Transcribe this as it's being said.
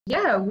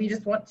Yeah, we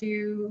just want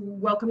to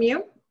welcome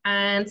you.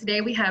 And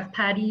today we have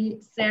Paddy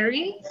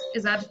Cerri.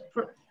 Is that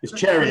It's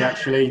Cerri,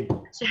 actually.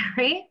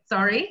 Cerri,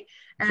 sorry.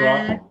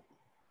 Right.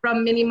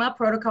 From Minima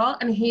protocol,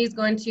 and he's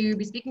going to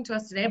be speaking to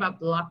us today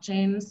about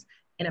blockchains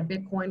in a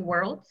Bitcoin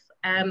world.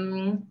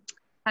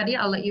 Paddy,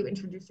 I'll let you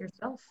introduce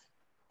yourself.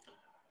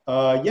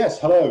 Yes,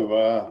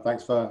 hello.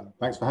 Thanks for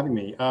having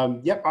me.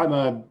 Yep, I'm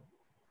a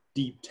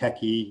deep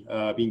techie.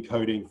 Been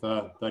coding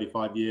for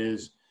 35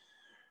 years.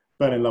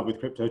 Fell in love with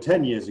crypto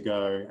 10 years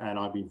ago, and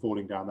I've been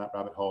falling down that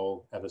rabbit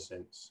hole ever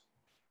since.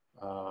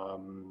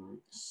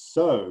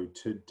 So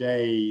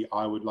today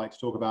I would like to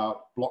talk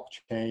about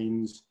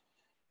blockchains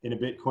in a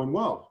Bitcoin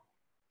world.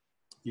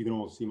 You can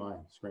all see my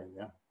screen,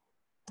 yeah?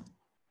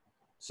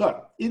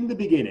 So in the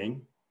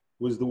beginning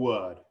was the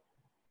word,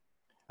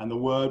 and the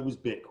word was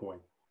Bitcoin.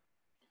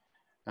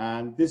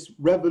 And this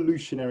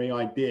revolutionary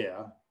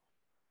idea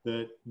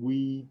that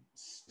we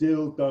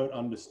still don't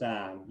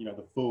understand,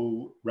 the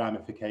full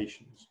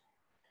ramifications.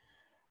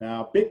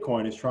 Now,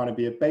 Bitcoin is trying to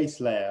be a base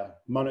layer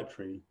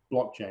monetary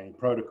blockchain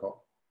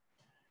protocol.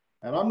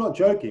 And I'm not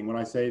joking when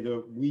I say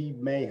that we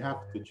may have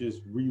to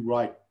just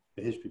rewrite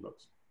the history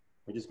books.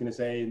 We're just going to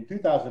say in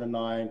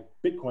 2009,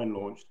 Bitcoin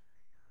launched,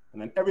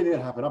 and then everything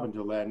that happened up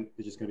until then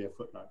is just going to be a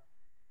footnote.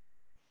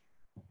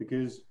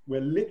 Because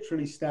we're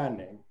literally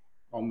standing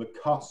on the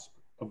cusp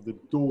of the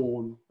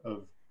dawn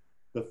of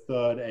the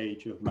third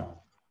age of man.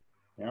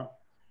 Yeah,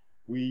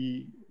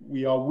 we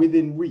are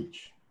within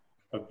reach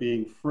of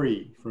being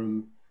free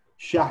from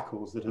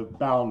shackles that have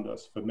bound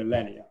us for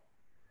millennia.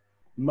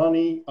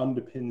 Money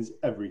underpins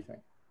everything.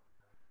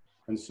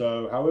 And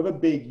so however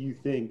big you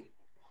think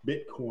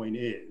Bitcoin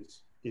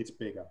is, it's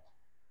bigger.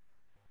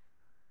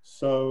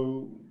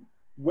 So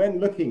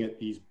when looking at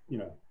these,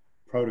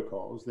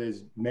 protocols,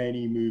 there's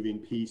many moving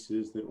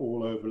pieces that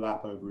all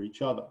overlap over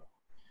each other.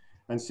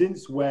 And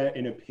since we're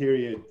in a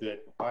period that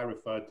I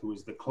refer to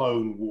as the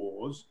clone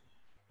wars,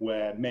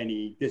 where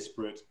many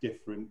disparate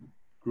different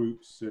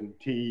groups and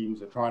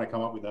teams are trying to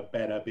come up with a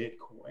better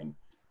Bitcoin,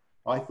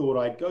 I thought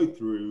I'd go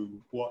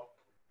through what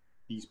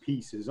these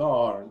pieces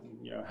are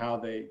and how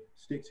they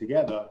stick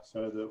together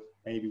so that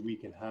maybe we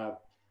can have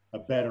a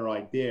better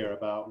idea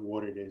about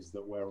what it is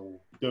that we're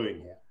all doing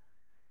here.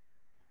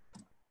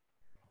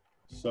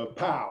 So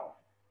POW,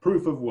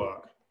 proof of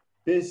work.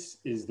 This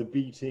is the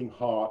beating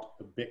heart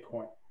of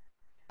Bitcoin.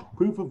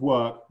 Proof of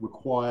work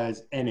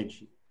requires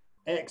energy,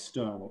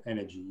 external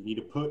energy. You need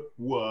to put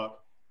work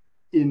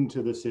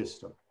into the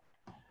system.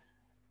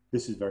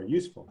 This is very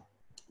useful.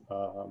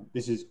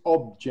 This is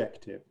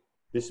objective.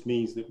 This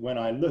means that when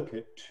I look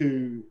at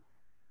two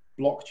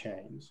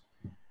blockchains,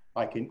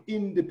 I can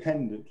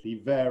independently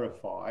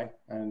verify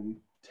and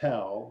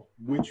tell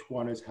which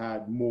one has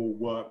had more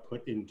work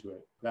put into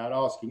it without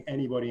asking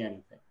anybody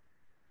anything.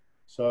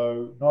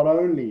 So not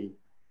only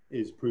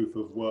is proof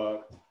of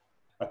work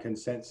a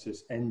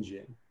consensus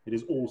engine, it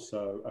is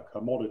also a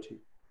commodity,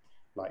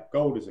 like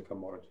gold is a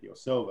commodity or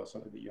silver,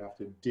 something that you have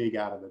to dig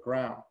out of the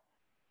ground.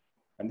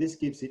 And this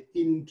gives it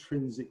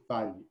intrinsic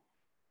value.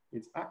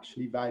 It's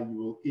actually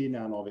valuable in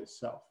and of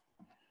itself.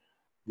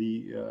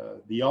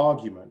 The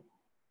argument,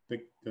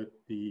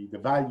 the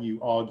value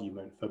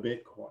argument for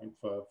Bitcoin,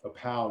 for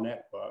POW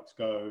networks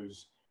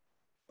goes,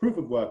 proof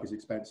of work is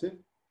expensive,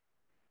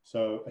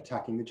 so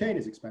attacking the chain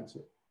is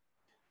expensive.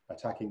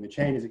 Attacking the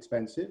chain is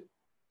expensive,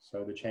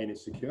 so the chain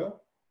is secure.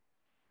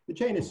 The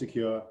chain is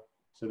secure,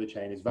 so the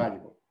chain is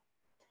valuable.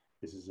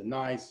 This is a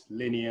nice,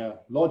 linear,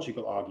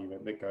 logical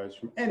argument that goes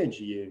from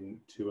energy in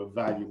to a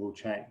valuable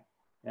chain.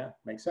 Yeah,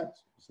 makes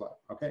sense. It's like,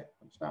 okay,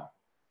 understand.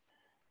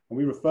 And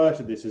we refer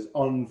to this as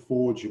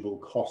unforgeable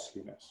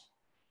costliness.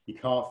 You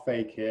can't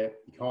fake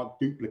it, you can't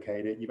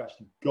duplicate it. You've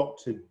actually got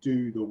to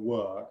do the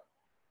work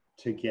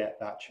to get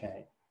that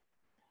chain.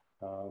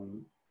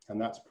 And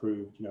that's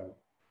proved,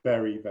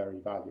 very, very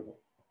valuable.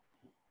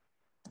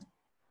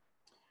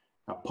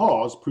 Now,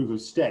 POS, proof of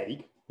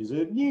stake, is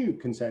a new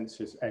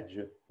consensus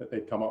engine that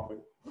they've come up with.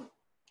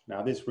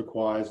 Now, this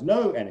requires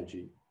no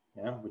energy,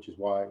 which is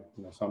why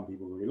some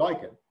people really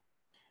like it.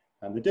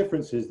 And the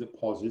difference is that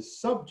POS is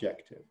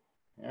subjective.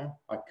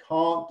 I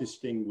can't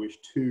distinguish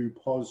two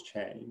POS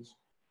chains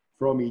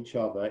from each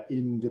other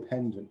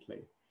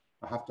independently.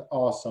 I have to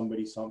ask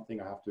somebody something.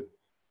 I have to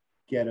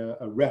get a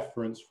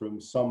reference from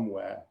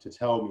somewhere to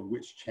tell me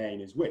which chain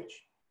is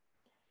which.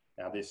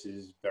 Now, this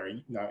is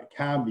it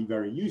can be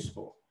very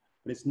useful,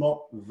 but it's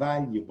not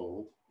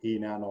valuable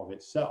in and of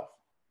itself.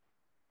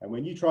 And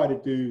when you try to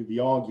do the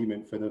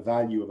argument for the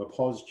value of a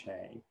POS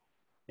chain,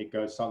 it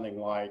goes something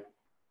like,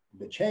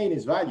 the chain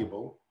is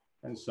valuable,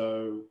 and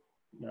so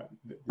the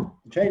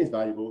chain is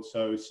valuable,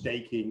 so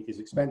staking is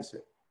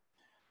expensive.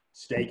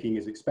 Staking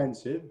is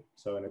expensive,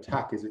 so an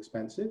attack is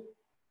expensive.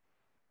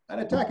 An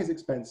attack is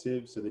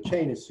expensive, so the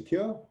chain is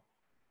secure.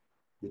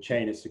 The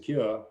chain is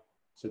secure,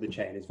 so the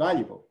chain is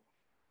valuable.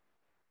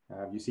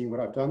 Have you seen what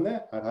I've done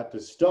there? I've had to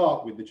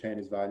start with the chain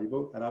is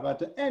valuable, and I've had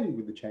to end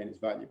with the chain is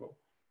valuable.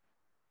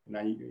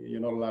 Now you're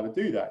not allowed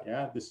to do that.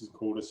 Yeah, this is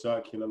called a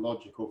circular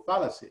logical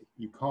fallacy.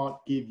 You can't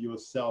give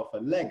yourself a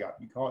leg up.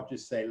 You can't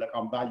just say, look,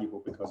 I'm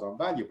valuable because I'm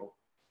valuable.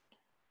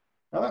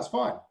 Now that's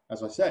fine.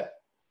 As I said,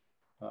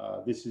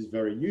 this is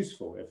very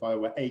useful. If I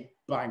were 8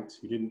 banks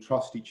who didn't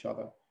trust each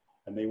other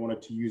and they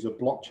wanted to use a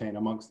blockchain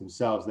amongst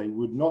themselves, they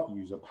would not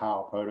use a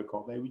power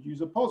protocol. They would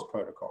use a POS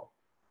protocol.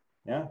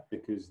 Yeah,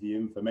 because the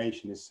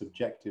information is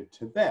subjective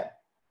to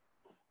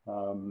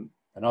them.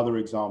 Another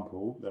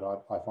example that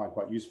I find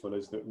quite useful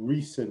is that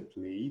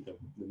recently the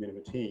Minima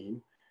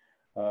team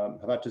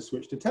have had to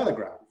switch to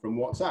Telegram from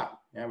WhatsApp.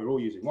 Yeah, we're all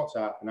using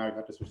WhatsApp, and now we've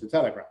had to switch to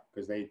Telegram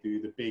because they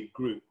do the big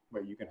group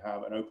where you can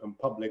have an open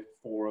public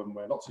forum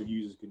where lots of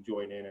users can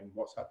join in, and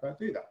WhatsApp don't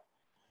do that.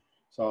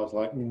 So I was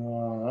like,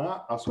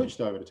 I switched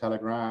over to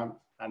Telegram,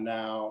 and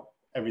now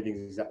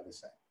everything's exactly the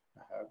same.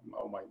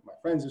 All my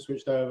friends have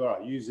switched over, I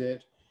use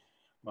it.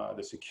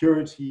 The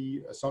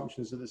security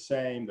assumptions are the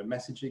same, the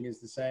messaging is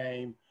the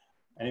same.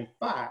 And in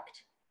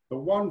fact, the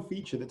one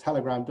feature that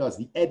Telegram does,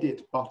 the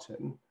edit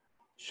button,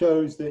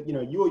 shows that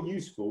you're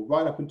useful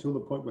right up until the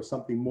point where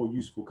something more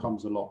useful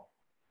comes along.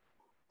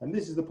 And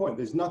this is the point.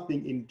 There's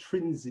nothing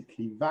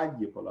intrinsically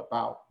valuable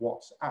about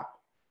WhatsApp.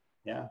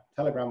 Yeah,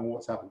 Telegram and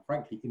WhatsApp are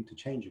frankly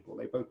interchangeable.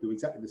 They both do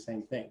exactly the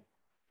same thing.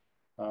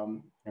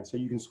 And so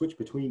you can switch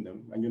between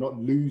them and you're not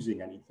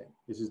losing anything.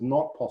 This is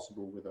not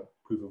possible with a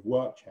proof of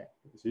work chain.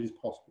 This is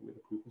possible with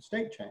a proof of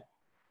stake chain.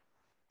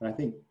 And I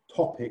think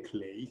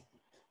topically,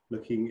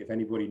 looking, if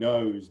anybody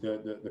knows,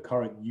 the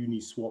current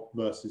Uniswap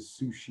versus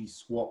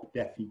SushiSwap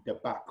DeFi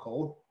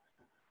debacle,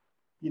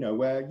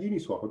 where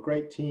Uniswap, a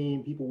great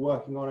team, people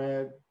working on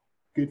it,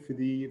 good for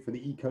the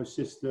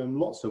ecosystem,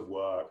 lots of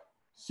work.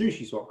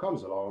 SushiSwap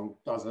comes along,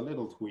 does a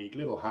little tweak,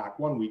 little hack,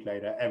 1 week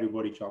later,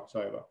 everybody jumps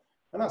over.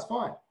 And that's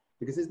fine,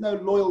 because there's no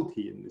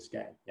loyalty in this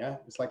game. Yeah,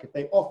 it's like if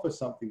they offer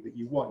something that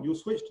you want, you'll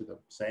switch to them.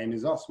 Same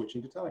as us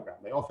switching to Telegram.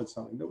 They offered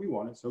something that we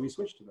wanted, so we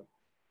switched to them.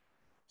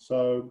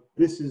 So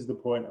this is the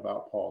point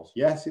about POS.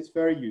 Yes, it's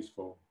very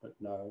useful, but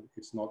no,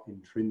 it's not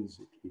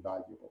intrinsically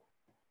valuable.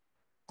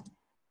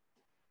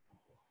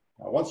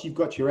 Now, once you've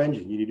got your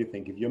engine, you need to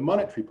think of your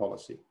monetary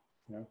policy.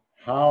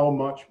 How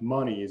much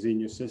money is in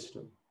your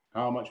system?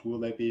 How much will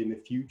there be in the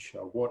future?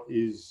 What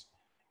is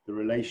the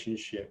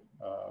relationship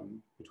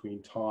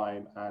between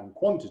time and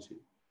quantity?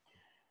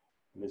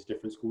 And there's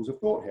different schools of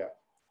thought here.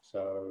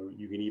 So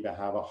you can either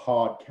have a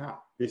hard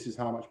cap. This is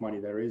how much money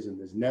there is, and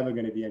there's never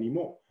going to be any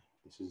more.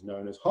 This is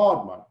known as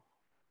hard money.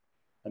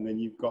 And then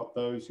you've got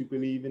those who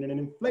believe in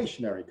an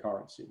inflationary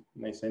currency.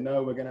 And they say,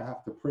 no, we're going to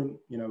have to print,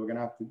 we're going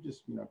to have to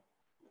just,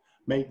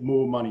 make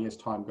more money as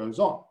time goes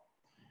on.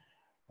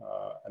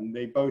 And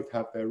they both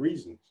have their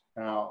reasons.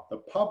 Now, the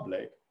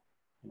public,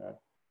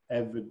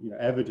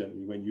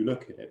 evidently, when you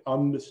look at it,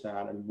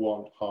 understand and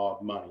want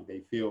hard money.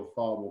 They feel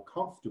far more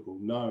comfortable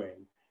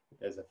knowing that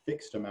there's a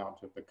fixed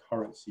amount of the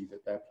currency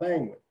that they're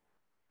playing with.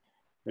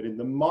 But in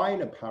the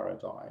miner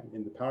paradigm,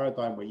 in the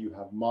paradigm where you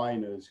have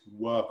miners who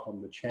work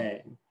on the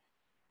chain,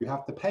 you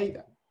have to pay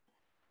them.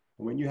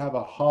 And when you have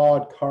a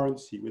hard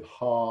currency with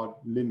hard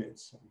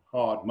limits and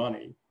hard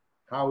money,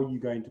 how are you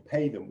going to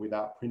pay them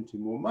without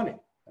printing more money?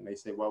 And they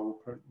say, well,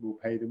 we'll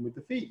pay them with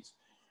the fees.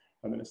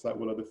 And then it's like,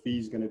 well, are the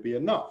fees going to be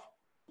enough?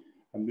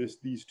 And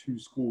these two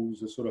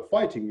schools are sort of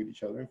fighting with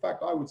each other. In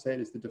fact, I would say it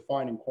is the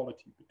defining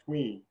quality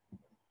between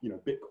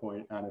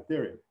Bitcoin and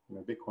Ethereum.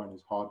 Bitcoin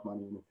is hard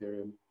money and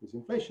Ethereum is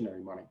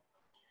inflationary money.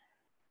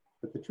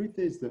 But the truth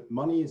is that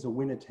money is a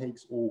winner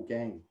takes all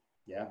game.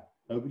 Yeah,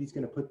 nobody's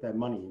going to put their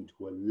money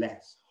into a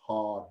less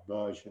hard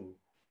version,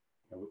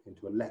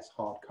 into a less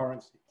hard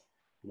currency.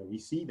 We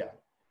see that.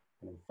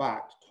 And in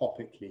fact,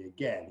 topically,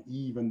 again,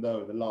 even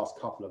though the last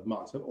couple of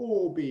months have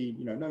all been,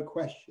 no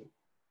question,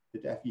 the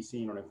DeFi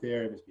scene on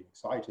Ethereum has been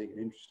exciting and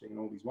interesting and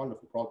all these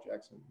wonderful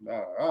projects,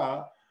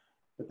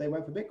 but they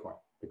went for Bitcoin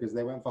because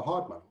they went for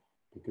hard money,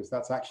 because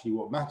that's actually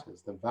what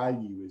matters. The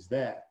value is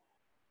there.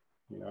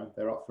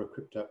 They're up for a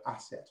crypto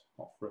asset,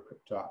 not for a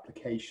crypto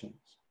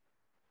applications.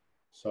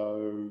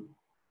 So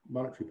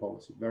monetary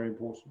policy, very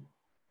important.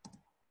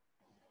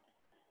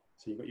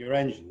 So you've got your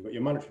engine, you've got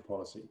your monetary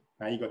policy.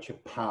 Now you've got your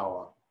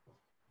power.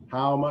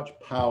 How much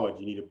power do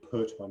you need to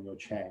put on your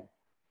chain?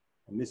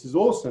 And this is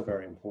also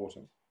very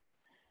important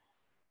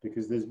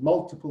because there's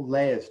multiple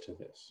layers to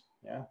this.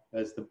 Yeah,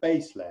 there's the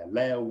base layer,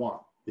 layer 1.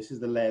 This is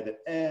the layer that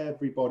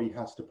everybody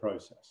has to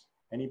process.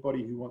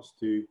 Anybody who wants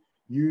to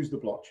use the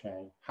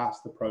blockchain has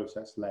to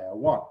process layer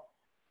 1.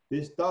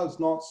 This does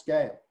not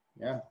scale.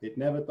 Yeah, it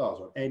never does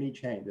on any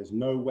chain. There's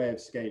no way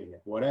of scaling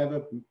it.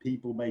 Whatever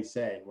people may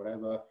say,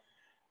 whatever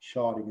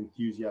sharding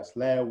enthusiasts,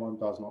 layer 1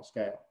 does not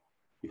scale.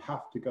 You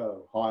have to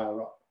go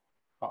higher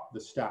up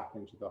the stack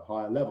into the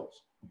higher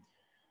levels.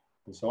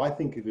 And so I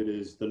think of it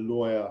as the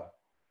lawyer,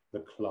 the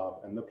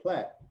club, and the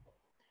player.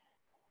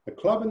 The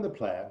club and the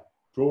player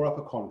draw up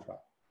a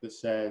contract that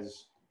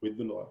says, with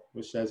the lawyer,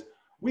 which says,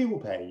 we will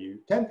pay you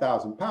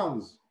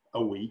 £10,000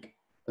 a week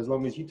as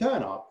long as you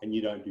turn up and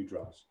you don't do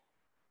drugs.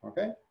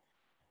 Okay?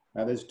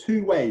 Now there's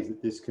 2 ways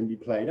that this can be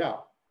played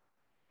out.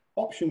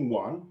 Option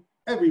 1,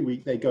 every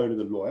week they go to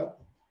the lawyer,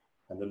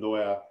 and the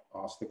lawyer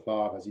asks the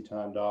clerk, has he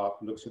turned up,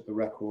 looks at the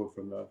record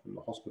from the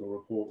hospital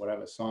report,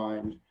 whatever,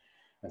 signed,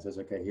 and says,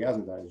 okay, he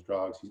hasn't done his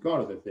drugs, he's gone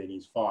to the thing,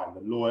 he's fine.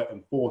 The lawyer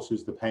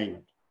enforces the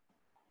payment.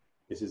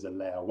 This is a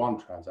layer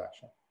 1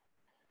 transaction.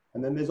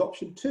 And then there's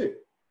option 2,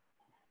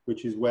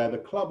 which is where the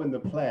club and the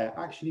player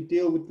actually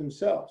deal with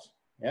themselves.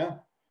 Yeah.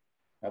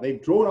 Now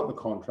they've drawn up the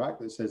contract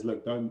that says,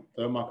 look, don't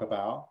muck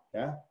about.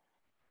 Yeah.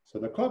 So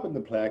the club and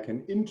the player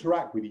can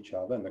interact with each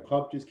other, and the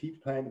club just keeps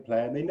playing the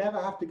player, and they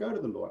never have to go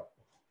to the lawyer.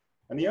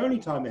 And the only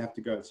time they have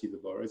to go and see the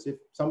lawyer is if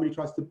somebody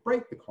tries to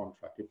break the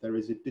contract, if there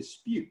is a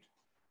dispute.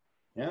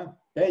 Yeah.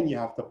 Then you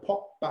have to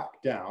pop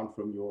back down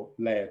from your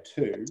layer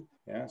 2.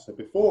 Yeah. So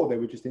before they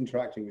were just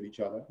interacting with each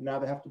other, now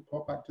they have to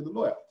pop back to the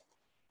lawyer.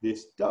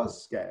 This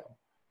does scale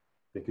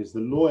because the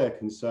lawyer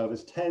can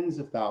service tens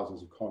of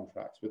thousands of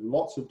contracts with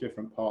lots of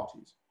different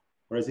parties.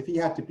 Whereas if he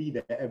had to be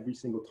there every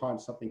single time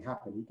something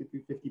happened, he could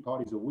do 50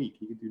 parties a week,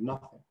 he could do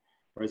nothing.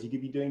 Whereas he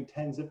could be doing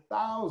tens of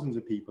thousands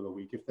of people a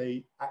week if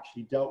they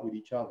actually dealt with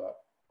each other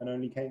and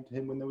only came to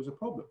him when there was a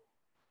problem,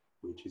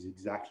 which is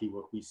exactly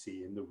what we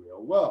see in the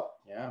real world.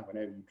 Yeah,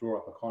 whenever you draw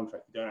up a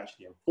contract, you don't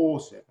actually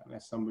enforce it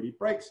unless somebody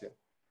breaks it.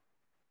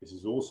 This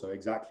is also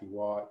exactly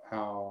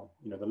how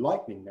the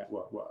Lightning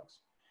Network works.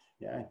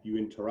 Yeah, you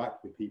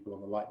interact with people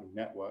on the Lightning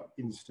Network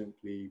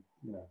instantly,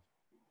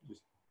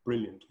 just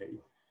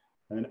brilliantly.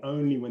 And then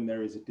only when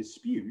there is a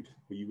dispute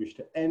or you wish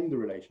to end the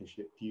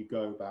relationship do you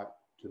go back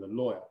to the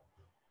lawyer.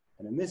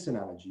 And in this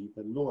analogy,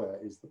 the lawyer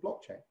is the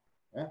blockchain.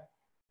 Yeah,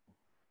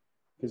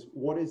 because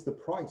what is the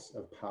price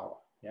of power?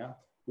 Yeah,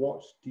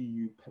 what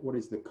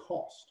is the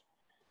cost?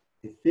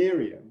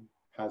 Ethereum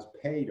has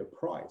paid a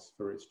price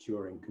for its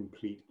Turing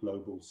complete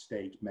global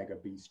state mega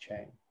beast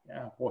chain.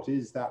 Yeah, what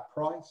is that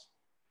price?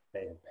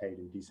 They have paid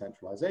in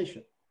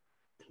decentralization.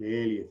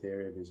 Clearly,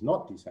 Ethereum is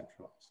not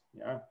decentralized.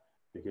 Yeah,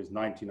 because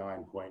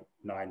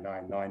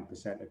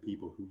 99.999% of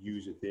people who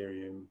use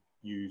Ethereum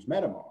use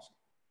MetaMask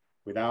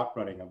without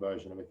running a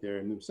version of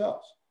Ethereum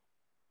themselves.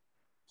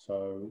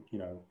 So,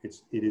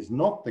 it is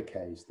not the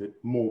case that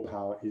more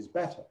power is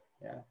better.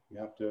 Yeah, you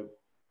have to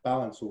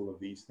balance all of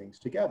these things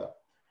together.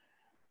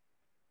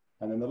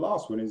 And then the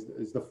last one is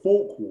the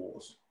fork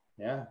wars.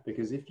 Yeah,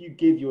 because if you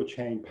give your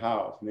chain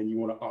powers and then you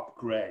want to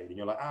upgrade and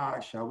you're like,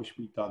 actually, I wish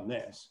we'd done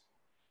this.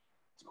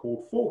 It's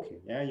called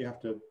forking. Yeah, you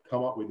have to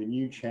come up with a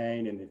new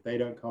chain, and if they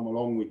don't come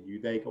along with you,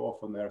 they go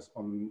off on the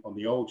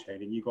old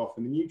chain and you go off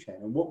on the new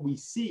chain. And what we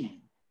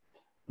see,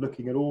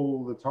 looking at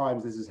all the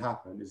times this has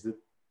happened, is that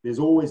there's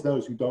always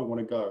those who don't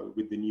want to go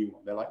with the new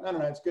one. They're like, no,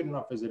 it's good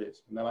enough as it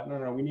is. And they're like,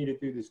 no, we need to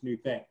do this new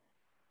thing.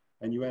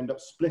 And you end up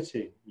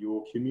splitting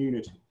your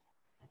community.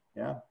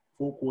 Yeah,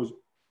 fork wars,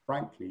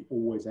 frankly,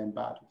 always end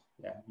badly.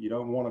 Yeah, you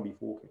don't want to be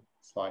forking.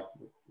 It's like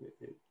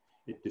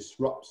it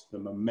disrupts the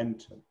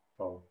momentum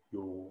of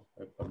your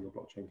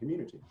blockchain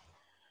community.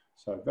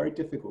 So very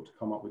difficult to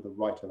come up with the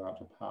right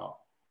amount of power.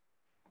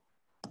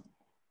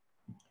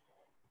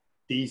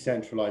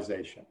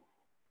 Decentralization.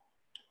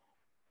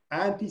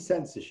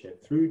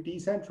 Anti-censorship through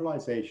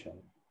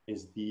decentralization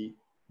is the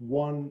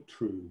one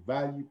true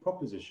value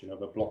proposition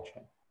of a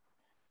blockchain.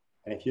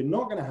 And if you're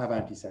not going to have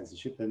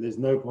anti-censorship, then there's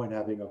no point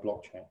having a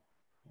blockchain.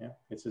 Yeah,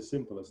 it's as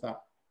simple as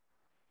that.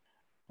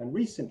 And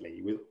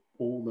recently, with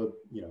all the,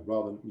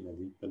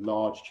 the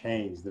large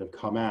chains that have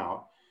come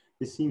out,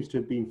 this seems to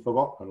have been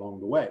forgotten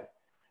along the way.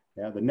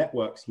 Yeah, the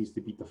network seems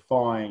to be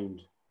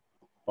defined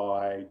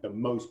by the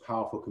most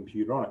powerful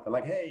computer on it. They're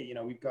like, hey,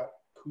 we've got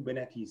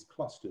Kubernetes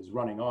clusters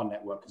running our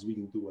network because we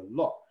can do a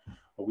lot.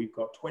 Or we've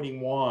got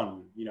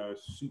 21,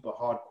 super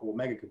hardcore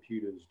mega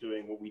computers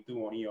doing what we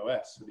do on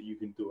EOS so that you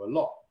can do a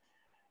lot.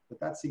 But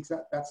that's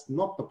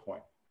not the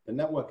point. The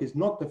network is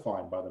not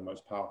defined by the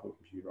most powerful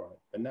computer on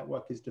it. The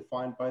network is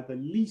defined by the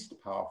least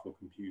powerful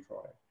computer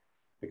on it,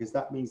 because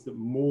that means that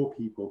more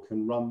people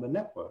can run the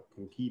network,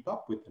 can keep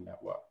up with the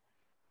network.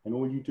 And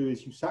all you do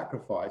is you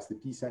sacrifice the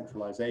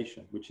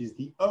decentralization, which is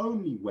the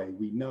only way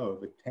we know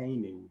of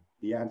attaining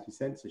the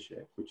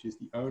anti-censorship, which is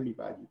the only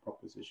value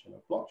proposition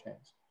of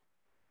blockchains.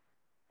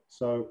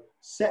 So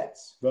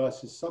sets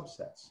versus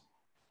subsets.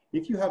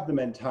 If you have the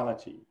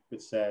mentality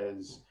that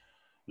says,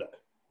 look,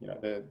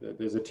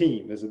 there's a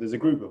team, there's a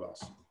group of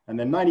us, and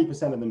then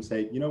 90% of them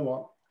say, you know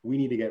what, we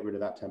need to get rid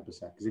of that 10%,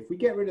 because if we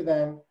get rid of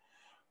them,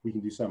 we can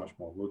do so much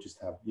more. We'll just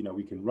have,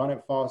 we can run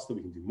it faster,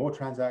 we can do more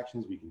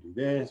transactions, we can do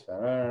this,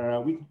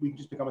 we can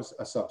just become a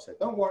subset.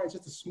 Don't worry, it's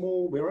just a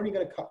small, we're only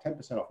going to cut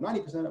 10% off,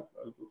 90% will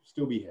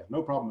still be here,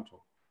 no problem at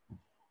all.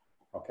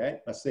 Okay,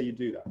 let's say you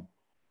do that.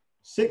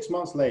 6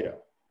 months later,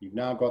 you've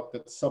now got the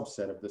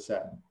subset of the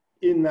set.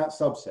 In that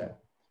subset,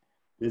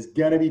 there's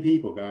going to be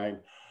people going,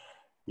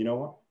 you know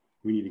what?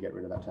 We need to get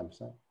rid of that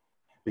 10%.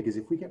 Because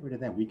if we get rid of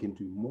them, we can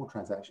do more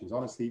transactions.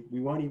 Honestly, we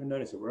won't even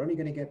notice it. We're only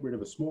going to get rid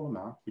of a small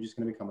amount. We're just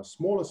going to become a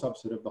smaller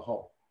subset of the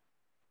whole.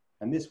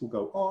 And this will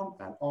go on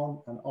and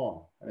on and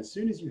on. And as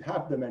soon as you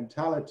have the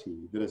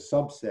mentality that a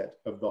subset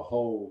of the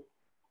whole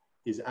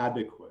is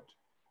adequate,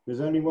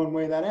 there's only one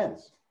way that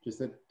ends.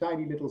 Just a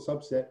tiny little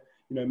subset,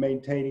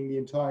 maintaining the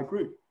entire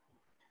group.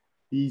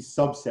 these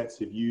subsets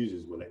of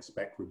users will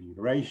expect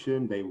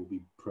remuneration. They will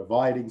be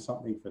providing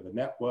something for the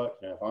network.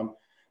 You know,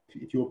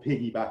 if you're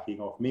piggybacking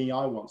off me,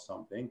 I want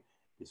something.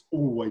 It's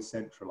always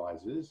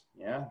centralizes.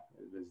 Yeah,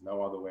 there's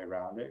no other way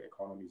around it.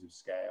 Economies of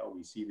scale.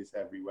 We see this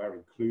everywhere,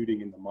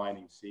 including in the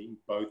mining scene,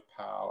 both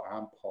PAL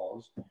and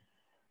POS.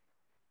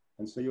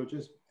 And so you'll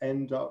just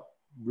end up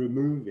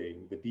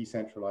removing the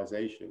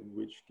decentralization,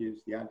 which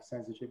gives the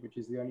anti-censorship, which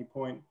is the only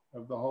point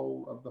of the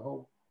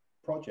whole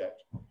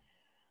project.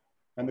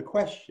 And the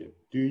question,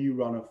 do you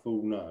run a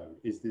full node,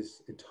 is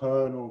this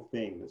eternal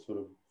thing that sort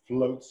of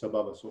floats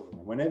above us all.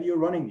 And whenever you're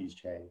running these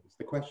chains,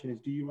 the question is,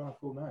 do you run a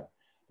full node?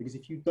 Because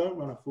if you don't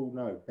run a full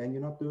node, then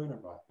you're not doing it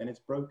right, then it's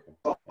broken.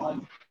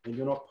 And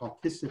you're not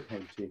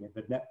participating in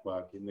the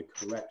network in the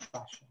correct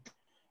fashion.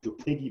 You're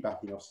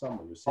piggybacking off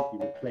someone, you're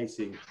simply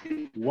replacing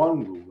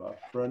one ruler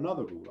for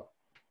another ruler.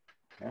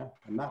 Yeah?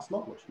 And that's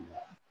not what you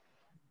want.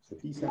 So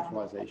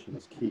decentralization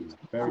is key,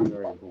 very,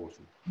 very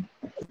important.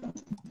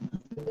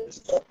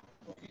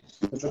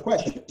 But the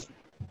question,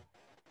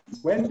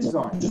 when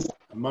designing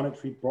a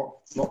monetary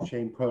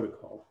blockchain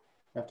protocol,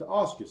 you have to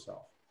ask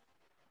yourself,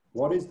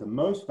 what is the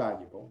most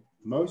valuable,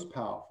 most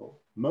powerful,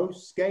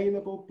 most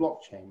scalable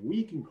blockchain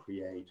we can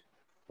create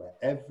where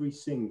every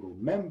single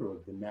member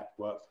of the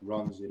network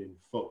runs it in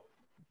full?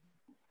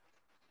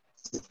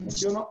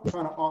 If you're not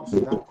trying to answer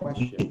that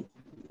question,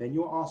 then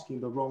you're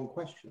asking the wrong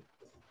question,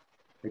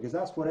 because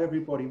that's what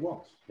everybody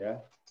wants. Yeah,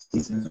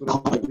 this is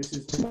what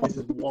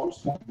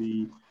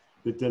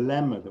the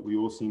dilemma that we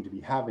all seem to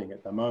be having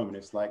at the moment.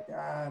 It's like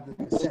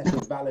the set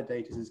of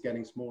validators is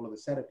getting smaller, the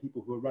set of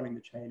people who are running the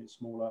chain is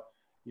smaller.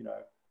 You know,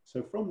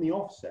 so from the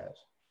offset,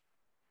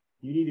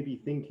 you need to be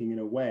thinking in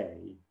a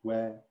way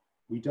where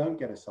we don't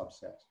get a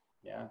subset.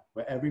 Yeah,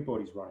 where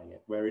everybody's running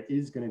it, where it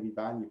is going to be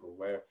valuable,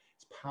 where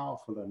it's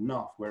powerful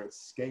enough, where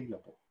it's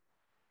scalable.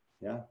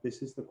 Yeah,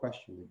 this is the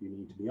question that you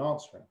need to be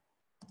answering.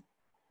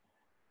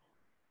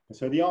 And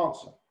so the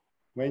answer,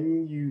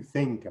 when you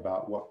think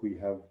about what we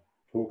have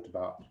talked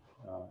about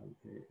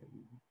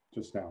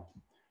just now,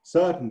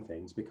 certain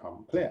things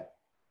become clear.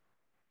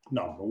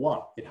 Number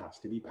one, it has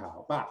to be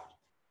power backed.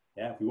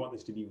 Yeah, if we want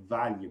this to be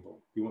valuable,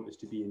 if we want this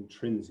to be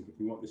intrinsic, if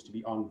we want this to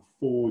be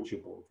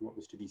unforgeable, if we want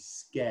this to be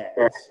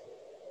scarce,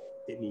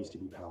 it needs to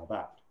be power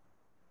backed.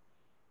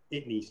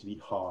 It needs to be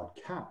hard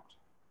capped.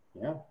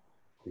 Yeah,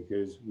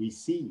 because we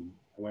see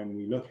when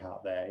we look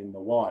out there in the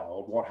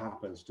wild what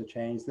happens to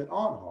chains that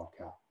aren't hard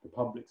capped. The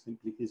public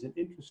simply isn't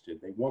interested.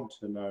 They want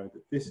to know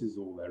that this is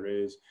all there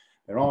is.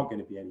 There aren't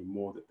going to be any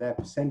more, that their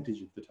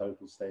percentage of the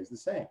total stays the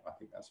same. I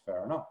think that's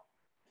fair enough.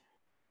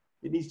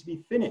 It needs to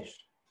be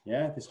finished.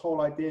 Yeah, this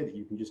whole idea that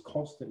you can just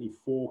constantly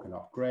fork and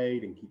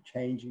upgrade and keep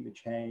changing the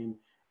chain,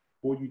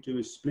 all you do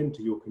is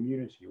splinter your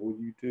community. All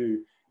you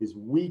do is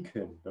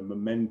weaken the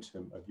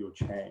momentum of your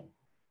chain.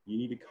 You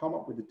need to come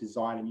up with a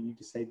design and you need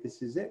to say,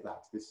 this is it,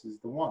 lads. This is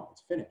the one.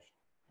 It's finished.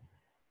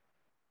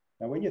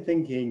 Now, when you're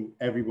thinking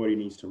everybody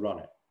needs to run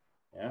it,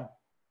 yeah,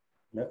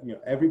 you know,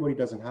 everybody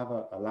doesn't have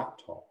a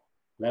laptop,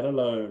 let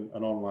alone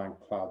an online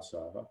cloud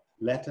server,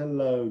 let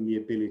alone the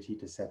ability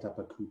to set up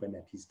a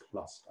Kubernetes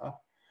cluster.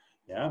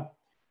 Yeah.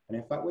 And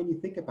in fact, when you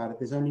think about it,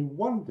 there's only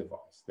one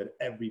device that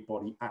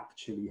everybody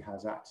actually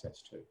has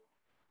access to.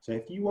 So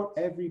if you want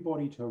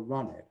everybody to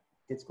run it,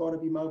 it's got to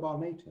be mobile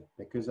native,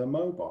 because a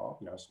mobile,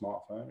 you know,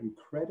 smartphone,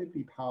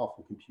 incredibly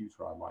powerful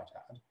computer, I might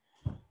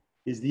add,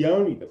 is the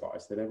only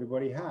device that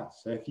everybody has.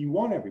 So if you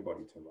want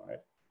everybody to run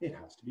it, it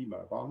has to be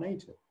mobile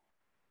native.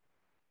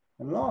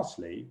 And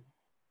lastly,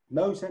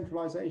 no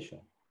centralization.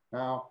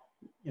 Now,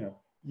 you know,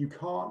 you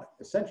can't,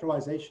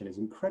 centralization is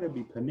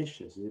incredibly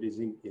pernicious. It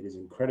is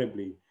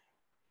incredibly,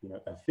 you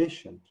know,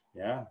 efficient.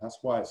 Yeah, that's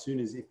why as soon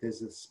as, if there's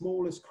the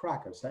smallest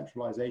crack of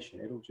centralization,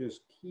 it'll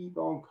just keep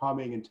on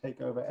coming and take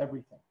over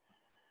everything,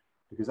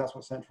 because that's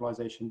what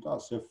centralization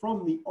does. So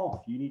from the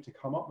off, you need to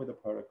come up with a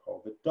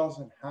protocol that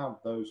doesn't have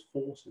those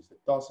forces,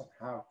 that doesn't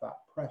have that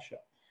pressure,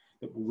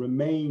 that will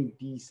remain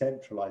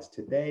decentralized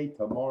today,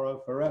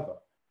 tomorrow, forever.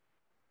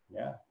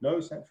 Yeah, no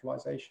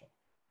centralization.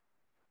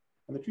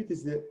 And the truth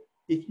is that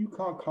if you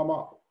can't come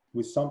up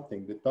with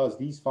something that does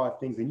these 5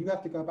 things, then you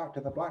have to go back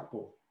to the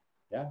blackboard.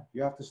 Yeah,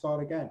 you have to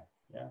start again.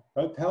 Yeah,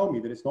 don't tell me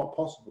that it's not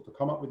possible to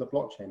come up with a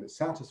blockchain that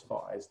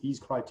satisfies these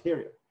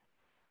criteria.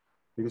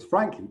 Because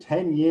frankly,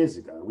 10 years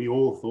ago, we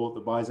all thought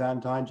the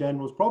Byzantine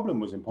general's problem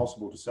was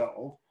impossible to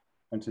solve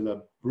until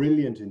a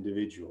brilliant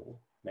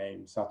individual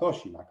named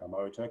Satoshi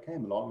Nakamoto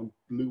came along and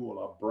blew all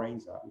our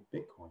brains out with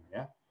Bitcoin.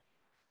 Yeah,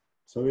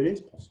 so it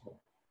is possible.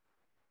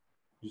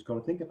 You just got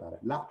to think about it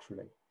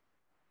laterally.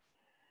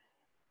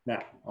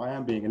 Now, I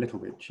am being a little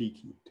bit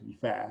cheeky, to be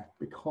fair,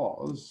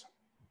 because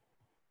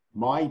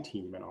my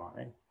team and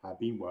I have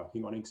been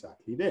working on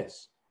exactly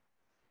this.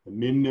 The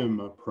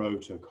Minima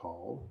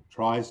protocol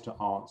tries to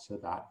answer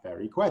that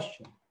very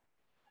question.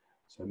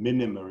 So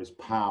Minima is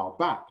power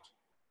backed,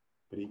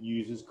 but it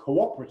uses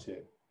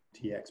cooperative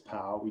TX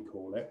power, we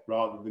call it,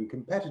 rather than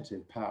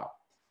competitive power,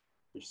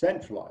 which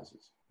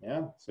centralizes.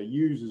 Yeah, so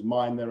users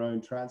mine their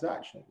own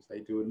transactions.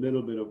 They do a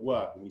little bit of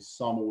work and we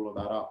sum all of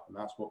that up, and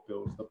that's what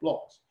builds the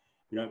blocks.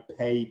 We don't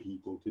pay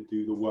people to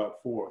do the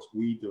work for us.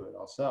 We do it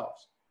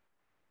ourselves.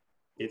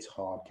 It's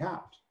hard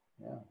capped.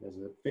 Yeah, there's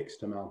a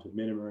fixed amount of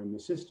minima in the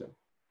system.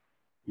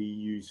 We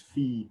use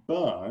fee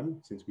burn,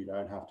 since we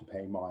don't have to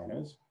pay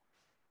miners,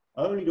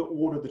 only to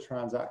order the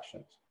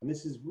transactions. And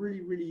this is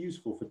really, really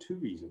useful for two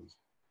reasons.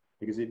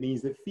 Because it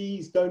means that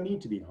fees don't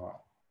need to be high,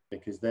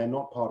 because they're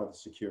not part of the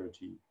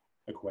security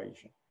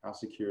equation. Our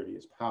security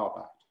is power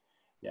backed.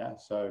 Yeah,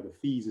 so the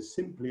fees are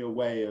simply a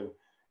way of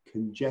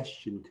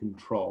congestion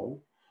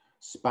control,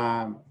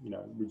 spam,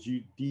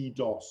 reduce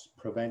DDoS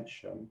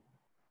prevention,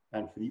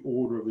 and for the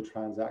order of the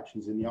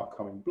transactions in the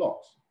upcoming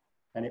blocks.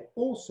 And it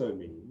also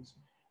means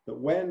that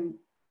when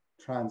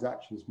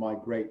transactions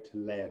migrate to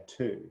layer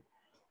 2,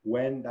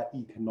 when that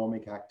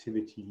economic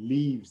activity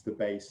leaves the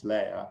base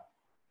layer,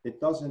 it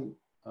doesn't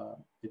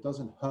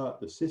hurt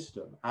the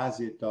system as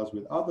it does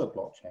with other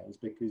blockchains,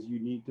 because you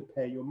need to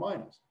pay your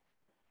miners.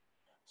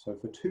 So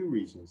for two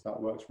reasons,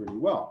 that works really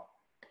well.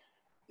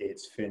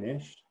 It's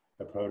finished,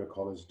 the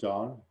protocol is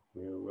done,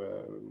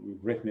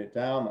 we've written it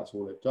down, that's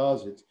all it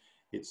does.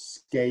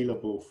 It's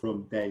scalable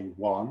from day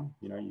one.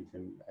 You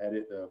can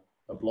edit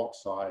the block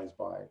size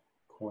by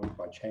coin,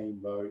 by chain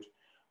vote.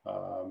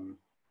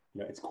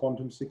 It's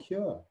quantum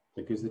secure,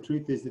 because the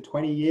truth is that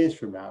 20 years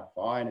from now,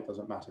 fine, it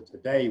doesn't matter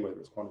today whether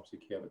it's quantum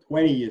secure, but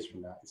 20 years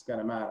from now, it's going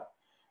to matter.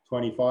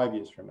 25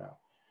 years from now.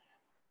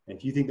 And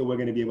if you think that we're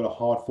going to be able to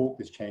hard fork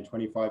this chain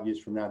 25 years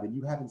from now, then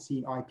you haven't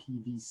seen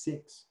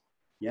IPv6.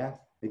 Yeah,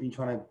 they've been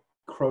trying to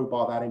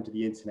crowbar that into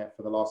the internet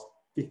for the last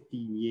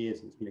 15 years,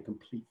 and it's been a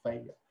complete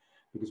failure.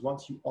 Because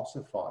once you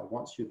ossify,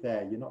 once you're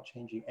there, you're not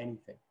changing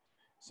anything.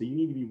 So you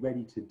need to be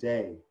ready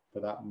today for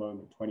that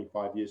moment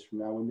 25 years from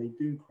now when they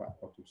do crack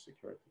quantum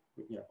security,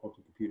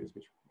 quantum computers,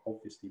 which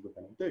obviously we're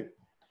going to do.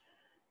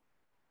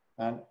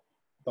 And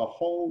the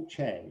whole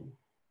chain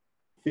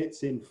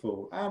fits in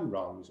full and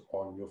runs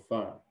on your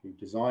phone. We've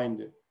designed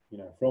it,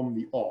 from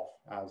the off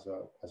as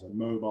a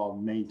mobile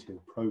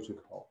native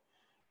protocol.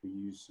 We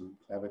use some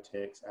clever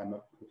tricks,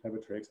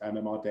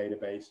 MMR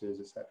databases,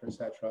 etc.,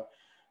 etc.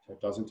 So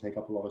it doesn't take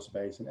up a lot of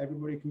space, and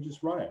everybody can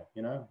just run it.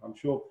 I'm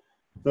sure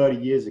 30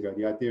 years ago,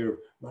 the idea of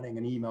running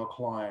an email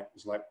client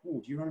was like, oh,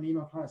 do you run an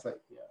email client? It's like,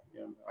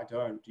 yeah, I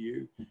don't, do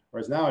you?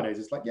 Whereas nowadays,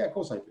 it's like, yeah, of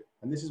course I do.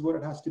 And this is what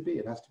it has to be.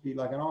 It has to be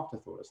like an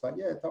afterthought. It's like,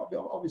 yeah,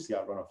 obviously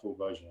I'd run a full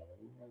version of it.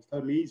 It's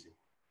totally easy.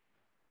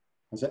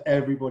 And so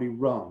everybody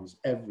runs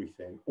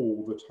everything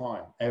all the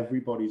time.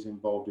 Everybody's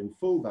involved in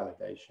full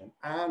validation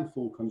and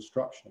full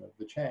construction of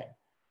the chain.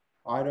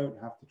 I don't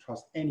have to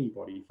trust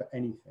anybody for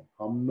anything.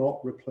 I'm not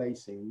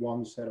replacing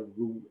one set of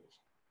rulers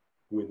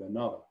with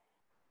another.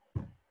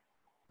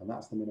 And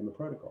that's the Minima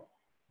protocol.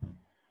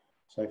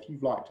 So if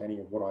you've liked any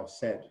of what I've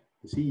said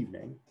this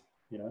evening,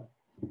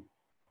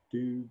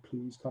 do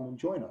please come and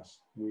join us.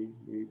 We'll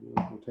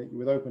take you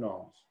with open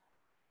arms.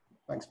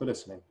 Thanks for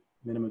listening.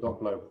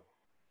 Minima.global.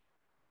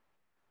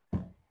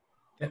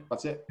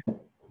 That's it.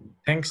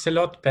 Thanks a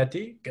lot,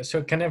 Paddy.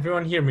 So can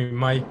everyone hear me?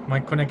 My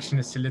connection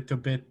is a little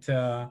bit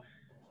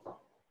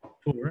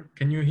poor.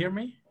 Can you hear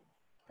me,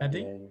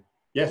 Paddy?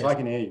 Yes, I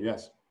can hear you,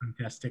 yes.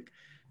 Fantastic.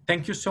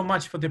 Thank you so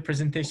much for the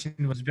presentation.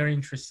 It was very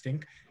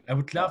interesting. I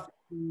would love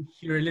to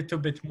hear a little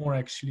bit more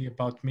actually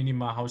about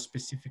Minima, how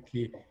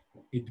specifically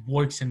it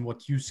works and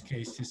what use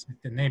cases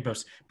it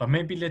enables. But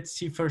maybe let's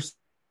see first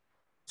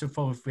of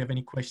all if we have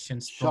any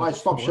questions. Shall I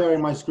stop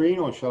sharing my screen,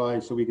 or shall I,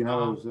 so we can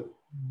have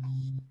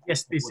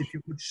yes, please, if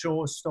you could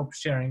stop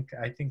sharing,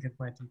 I think it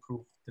might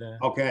improve the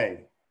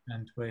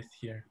bandwidth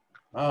here.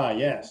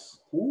 Yes.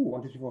 Ooh,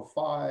 1, 2, 3, 4,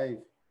 5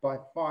 by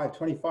 5,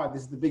 25.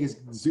 This is the biggest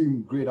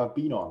Zoom grid I've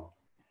been on.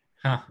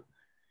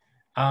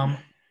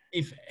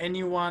 If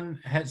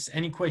anyone has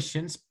any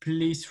questions,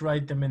 please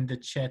write them in the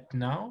chat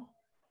now.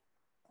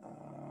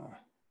 How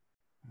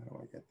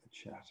do I get the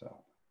chat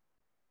up?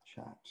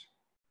 Chat.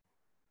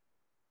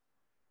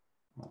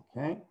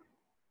 Okay.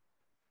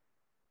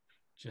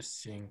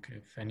 Just seeing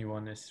if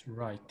anyone is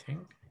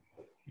writing.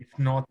 If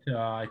not,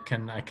 I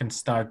can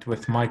start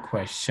with my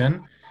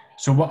question.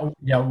 So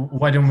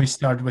why don't we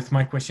start with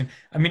my question?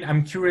 I mean,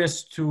 I'm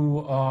curious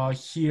to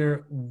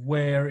hear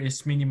where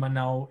is Minima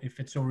now, if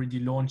it's already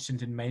launched in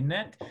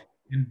mainnet,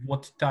 and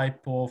what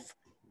type of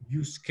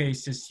use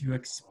cases you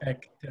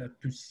expect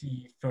to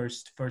see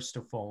first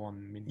of all on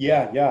Minima.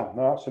 Yeah,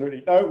 no,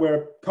 absolutely. No,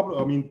 we're a couple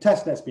of,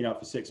 testnet's been out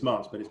for 6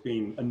 months, but it's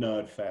been a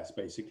nerd fest,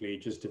 basically,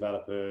 just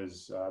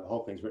developers. The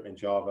whole thing's written in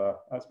Java.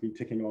 That's been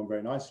ticking along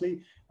very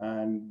nicely.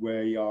 And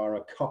we are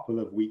a couple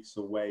of weeks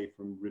away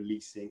from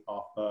releasing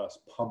our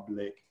first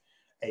public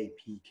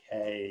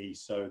APK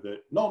so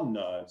that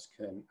non-nerds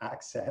can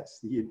access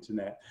the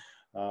internet.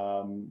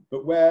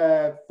 But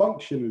we're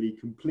functionally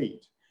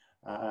complete.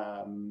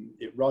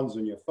 It runs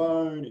on your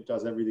phone. It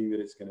does everything that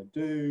it's going to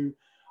do.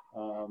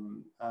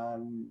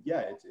 And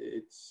yeah,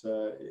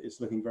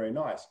 it's looking very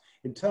nice.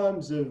 In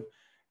terms of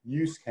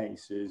use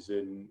cases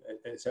and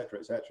et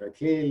cetera,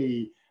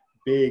 clearly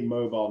being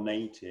mobile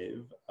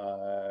native,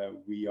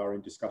 we are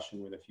in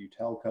discussion with a few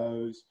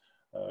telcos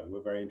who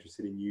are very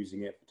interested in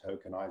using it for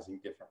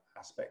tokenizing different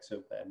aspects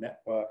of their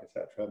network, et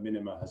cetera.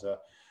 Minima has a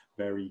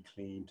very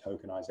clean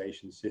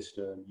tokenization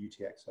system,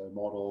 UTXO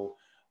model,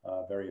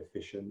 very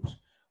efficient.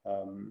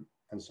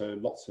 And so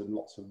lots and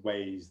lots of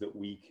ways that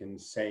we can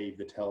save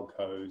the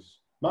telcos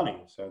money.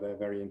 So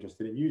they're very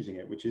interested in using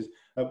it, which is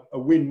a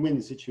win-win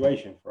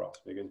situation for us,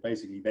 because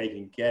basically they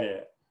can get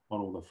it on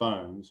all the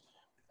phones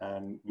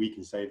and we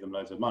can save them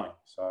loads of money.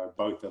 So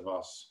both of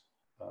us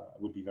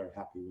would be very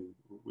happy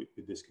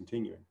with this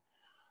continuing.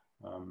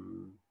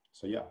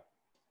 So yeah.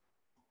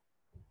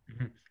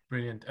 Mm-hmm.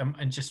 Brilliant.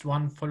 And just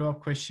one follow-up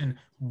question.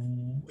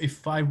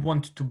 If I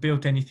want to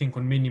build anything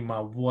on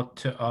Minima, what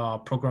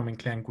programming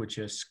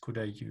languages could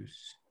I use?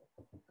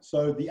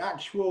 So the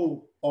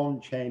actual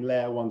on-chain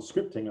layer one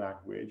scripting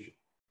language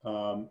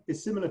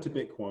is similar to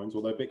Bitcoin's,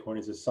 although Bitcoin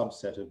is a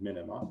subset of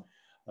Minima.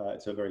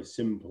 It's a very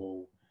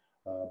simple,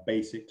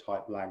 basic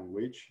type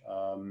language,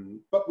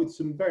 but with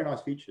some very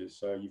nice features.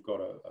 So you've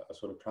got a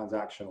sort of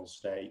transactional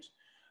state,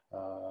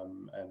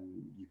 and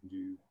you can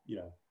do,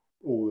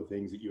 all the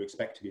things that you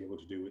expect to be able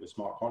to do with a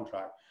smart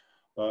contract.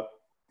 But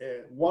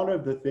one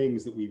of the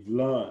things that we've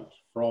learned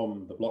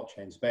from the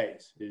blockchain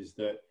space is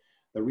that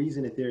the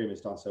reason Ethereum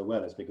has done so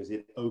well is because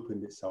it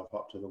opened itself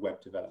up to the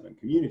web development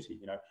community.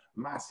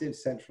 Massive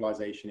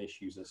centralization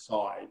issues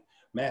aside,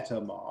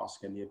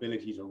 MetaMask and the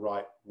ability to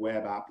write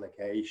web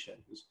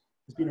applications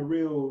has been a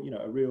real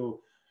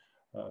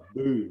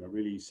boon, a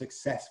really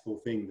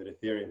successful thing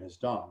that Ethereum has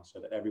done,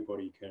 so that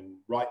everybody can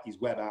write these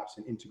web apps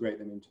and integrate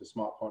them into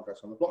smart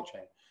contracts on the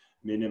blockchain.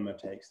 Minima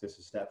takes this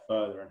a step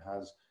further and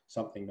has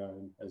something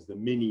known as the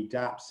mini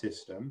dApp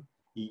system.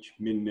 Each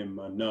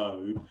Minima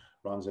node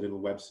runs a little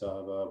web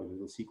server with a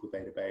little SQL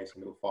database and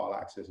little file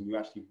access, and you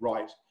actually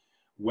write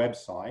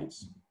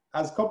websites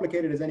as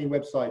complicated as any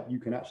website you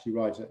can actually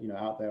write,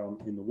 out there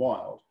in the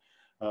wild.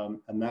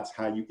 And that's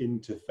how you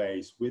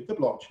interface with the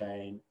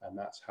blockchain, and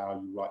that's how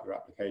you write your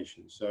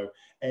application. So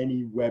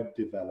any web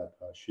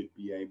developer should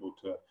be able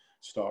to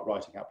start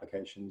writing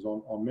applications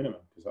on Minima,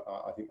 because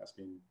I think that's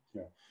been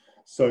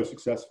so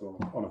successful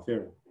on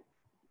Ethereum.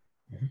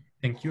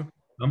 Thank you.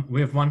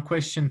 We have one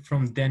question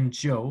from Dan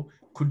Joe.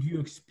 Could you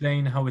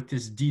explain how it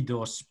is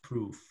DDoS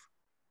proof?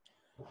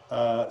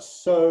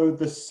 So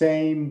the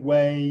same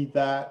way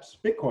that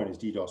Bitcoin is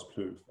DDoS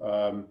proof.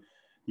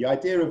 The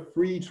idea of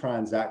free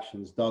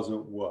transactions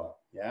doesn't work.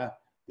 Yeah,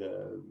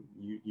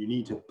 you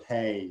need to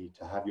pay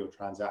to have your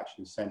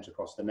transactions sent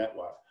across the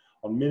network.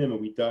 On Minima,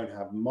 we don't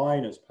have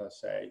miners per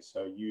se,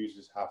 so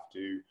users have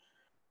to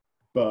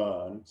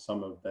burn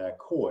some of their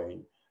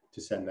coin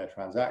to send their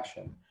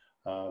transaction.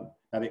 Now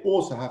they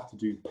also have to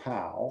do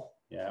POW,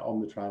 on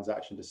the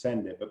transaction to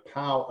send it, but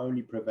POW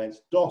only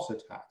prevents DOS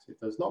attacks. It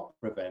does not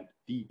prevent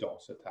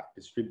DDoS attack,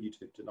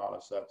 distributed denial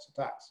of service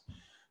attacks.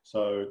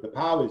 So the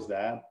POW is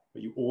there,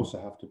 but you also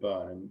have to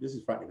burn, and this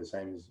is frankly the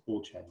same as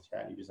all chains.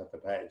 You just have to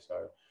pay.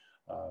 So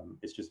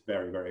it's just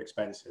very, very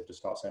expensive to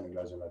start sending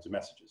loads and loads of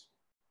messages.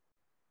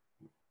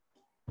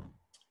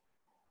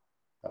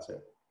 That's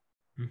it.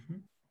 Mm-hmm.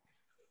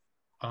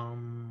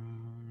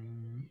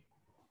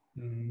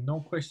 No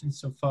questions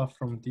so far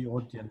from the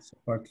audience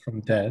apart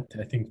from that.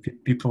 I think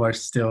people are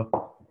still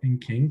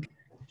thinking.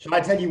 Shall I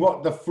tell you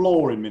what the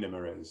floor in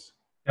Minima is?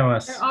 Tell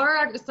us.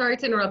 Sorry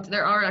to interrupt.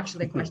 There are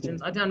actually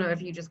questions. I don't know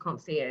if you just can't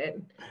see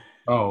it.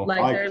 Oh,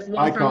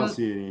 I can't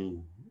see any.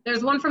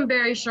 There's one from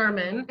Barry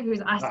Sherman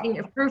who's asking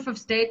if proof of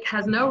stake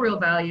has no real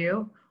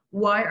value,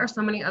 why are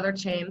so many other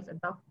chains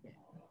adopting it?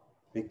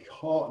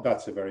 Because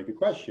that's a very good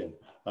question.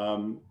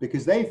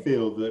 Because they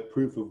feel that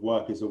proof of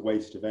work is a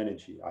waste of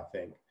energy, I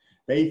think.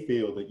 They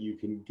feel that you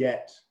can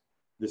get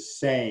the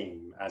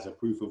same as a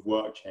proof of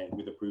work chain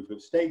with a proof of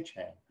stake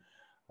chain.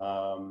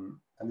 And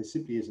this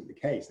simply isn't the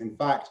case. In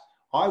fact,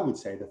 I would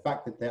say the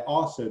fact that there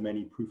are so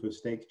many proof of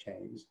stake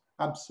chains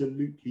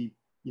absolutely,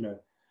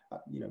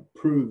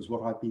 proves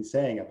what I've been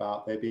saying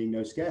about there being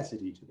no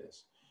scarcity to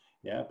this.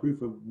 Yeah,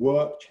 proof of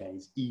work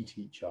chains eat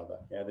each other.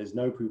 Yeah, there's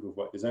no proof of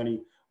work. There's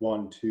only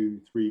 1,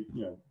 2, 3,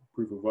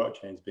 proof of work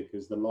chains,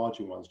 because the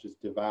larger ones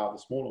just devour the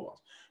smaller ones.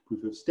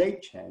 Proof of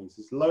stake chains,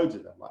 there's loads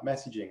of them, like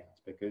messaging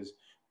apps, because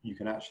you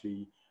can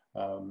actually,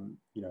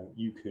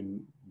 you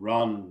can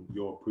run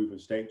your proof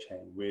of stake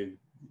chain with,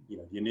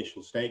 the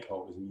initial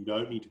stakeholders, and you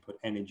don't need to put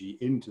energy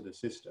into the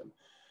system.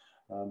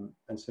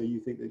 And so you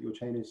think that your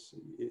chain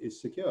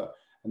is secure.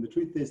 And the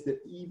truth is that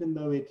even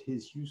though it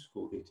is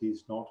useful, it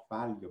is not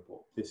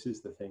valuable. This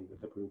is the thing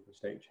that the proof of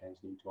stake chains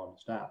need to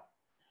understand.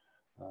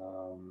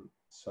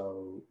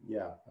 So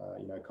yeah,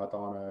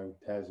 Cardano,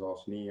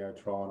 Tezos, Neo,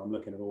 Tron, I'm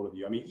looking at all of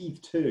you. I mean,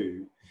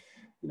 ETH2,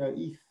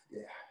 ETH,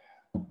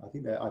 I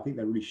think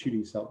they're really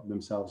shooting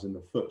themselves in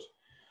the foot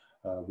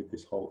with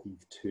this whole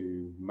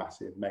ETH2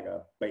 massive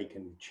mega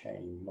bacon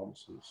chain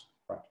nonsense,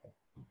 frankly.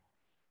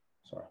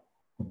 Sorry.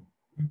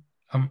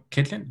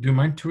 Caitlin, do you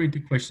mind to read the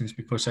questions,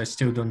 because I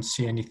still don't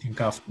see anything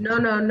after?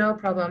 No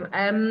problem.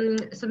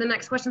 So the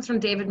next question is from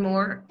David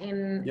Moore.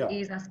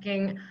 He's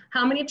asking,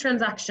 how many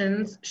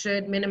transactions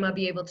should Minima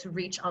be able to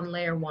reach on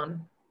layer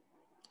 1?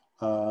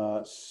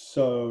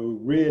 So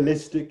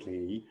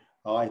realistically,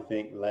 I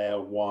think layer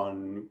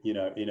 1, in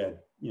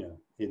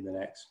the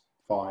next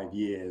 5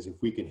 years, if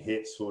we can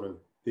hit sort of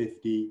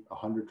 50,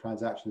 100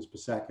 transactions per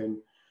second.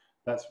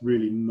 That's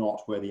really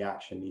not where the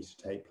action needs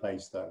to take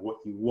place, though. What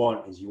you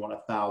want is you want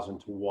 1,000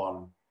 to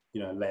 1,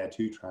 layer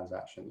 2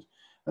 transactions.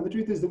 And the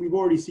truth is that we've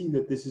already seen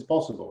that this is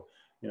possible.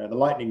 The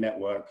Lightning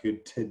Network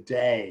could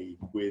today,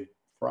 with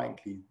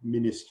frankly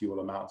minuscule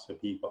amounts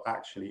of people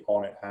actually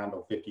on it,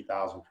 handle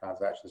 50,000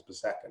 transactions per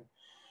second.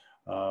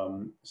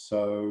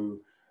 So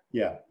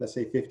yeah, let's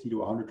say 50 to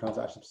 100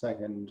 transactions per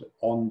second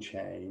on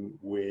chain,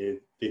 with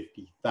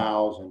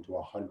 50,000 to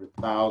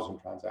 100,000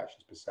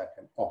 transactions per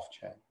second off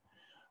chain,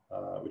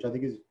 which I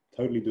think is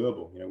totally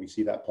doable. We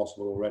see that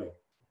possible already.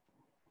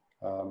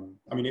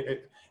 I mean,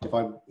 if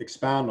I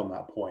expand on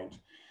that point,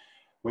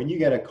 when you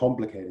get a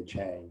complicated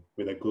chain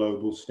with a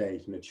global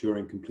state and a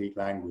Turing complete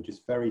language,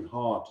 it's very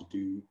hard to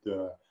do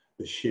the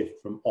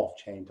shift from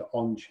off-chain to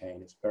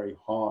on-chain. It's very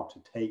hard to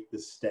take the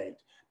state,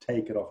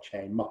 take it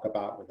off-chain, muck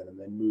about with it, and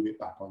then move it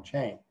back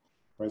on-chain.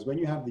 Whereas when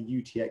you have the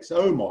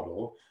UTXO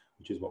model,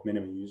 which is what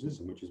Minima uses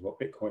and which is what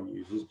Bitcoin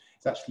uses,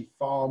 it's actually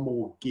far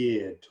more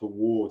geared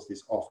towards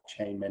this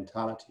off-chain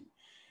mentality.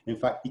 In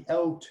fact, the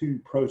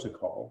L2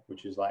 protocol,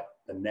 which is like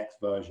the next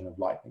version of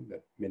Lightning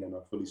that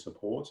Minima fully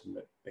supports and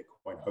that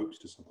Bitcoin hopes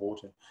to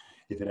support it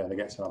if it ever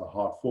gets another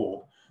hard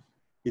fork,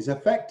 is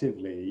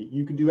effectively,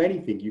 you can do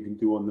anything you can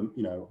do on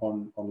the,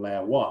 on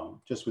layer 1,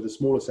 just with a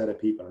smaller set of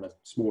people and a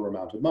smaller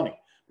amount of money.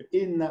 But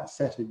in that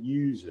set of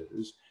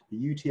users, the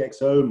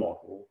UTXO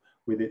model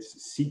with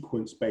its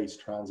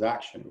sequence-based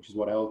transaction, which is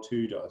what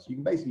L2 does, you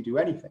can basically do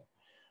anything.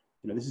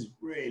 This is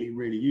really,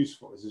 really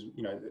useful. This is,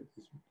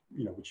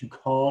 which you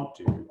can't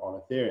do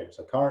on Ethereum.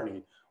 So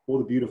currently, all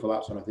the beautiful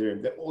apps on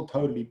Ethereum, they're all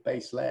totally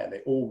base layer. They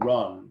all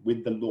run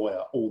with the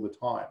lawyer all the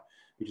time,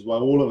 which is why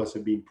all of us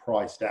have been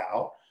priced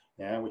out.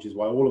 Yeah, which is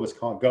why all of us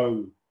can't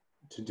go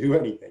to do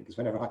anything. Because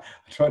whenever I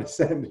try to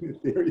send an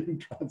Ethereum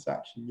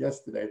transaction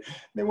yesterday,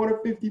 they wanted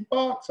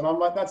 $50, and I'm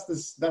like, that's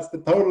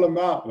the total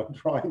amount that I'm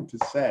trying to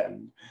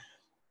send.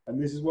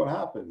 And this is what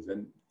happens.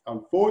 And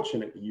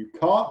unfortunately, you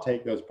can't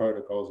take those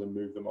protocols and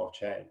move them off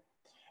chain.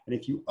 And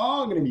if you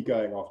are going to be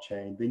going off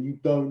chain, then you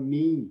don't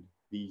need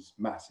these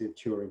massive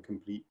Turing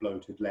complete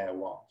bloated layer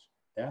 1s.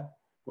 Yeah,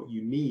 what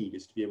you need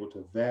is to be able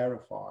to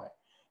verify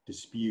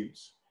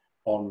disputes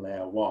on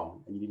layer 1,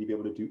 and you need to be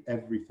able to do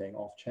everything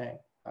off chain.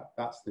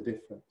 That's the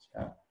difference.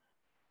 Yeah.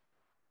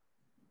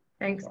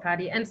 Thanks,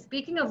 Paddy. And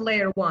speaking of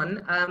layer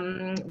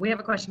 1, we have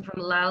a question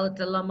from Lal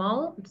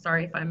Delamal. I'm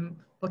sorry if I'm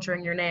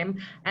butchering your name,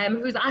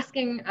 who's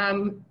asking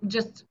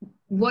just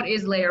what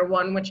is layer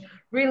 1, which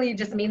really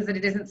just means that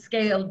it isn't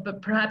scaled,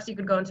 but perhaps you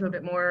could go into a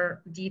bit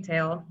more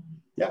detail.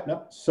 Yeah,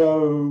 no.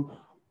 So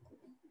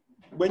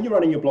when you're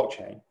running your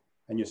blockchain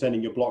and you're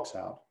sending your blocks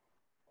out,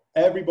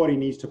 everybody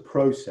needs to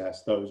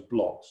process those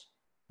blocks.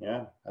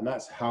 Yeah, and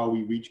that's how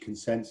we reach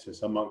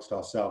consensus amongst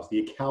ourselves. The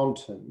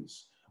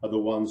accountants are the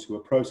ones who are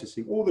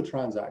processing all the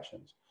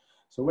transactions.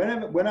 So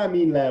when I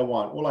mean layer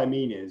 1, all I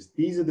mean is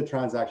these are the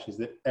transactions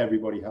that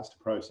everybody has to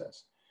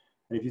process.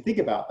 And if you think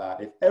about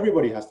that, if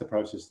everybody has to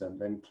process them,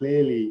 then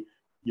clearly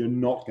you're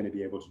not going to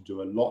be able to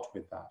do a lot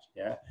with that.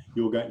 Yeah,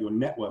 your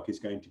network is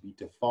going to be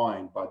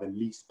defined by the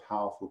least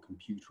powerful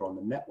computer on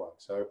the network.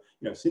 So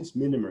since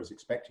Minima is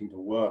expecting to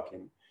work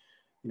in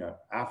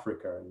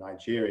Africa and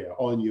Nigeria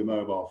on your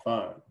mobile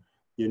phone,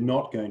 you're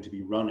not going to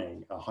be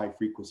running a high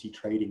frequency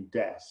trading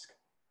desk,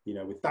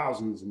 with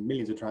thousands and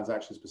millions of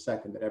transactions per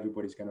second that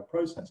everybody's going to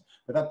process.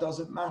 But that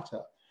doesn't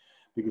matter,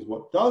 because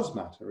what does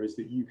matter is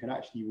that you can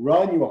actually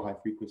run your high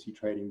frequency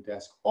trading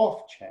desk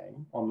off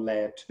chain on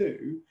layer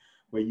 2,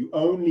 where you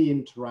only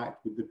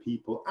interact with the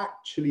people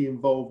actually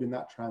involved in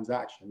that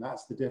transaction.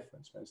 That's the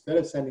difference. Instead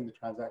of sending the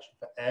transaction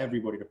for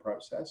everybody to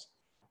process,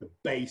 the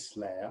base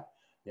layer,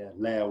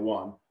 layer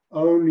 1,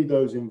 only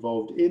those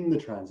involved in the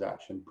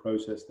transaction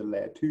process the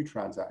layer 2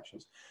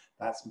 transactions.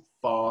 That's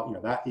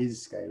that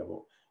is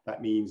scalable.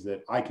 That means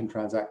that I can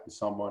transact with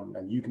someone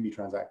and you can be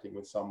transacting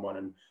with someone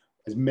and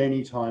as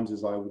many times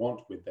as I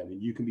want with them,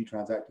 and you can be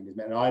transacting as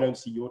many, and I don't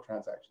see your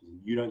transactions and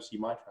you don't see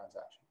my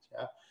transactions.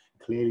 Yeah,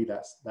 clearly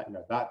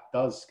that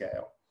does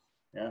scale.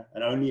 Yeah,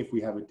 and only if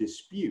we have a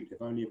dispute,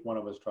 only if one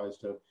of us tries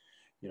to,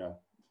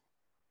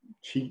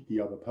 cheat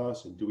the other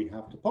person, do we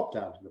have to pop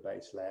down to the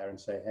base layer and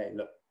say, hey,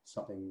 look,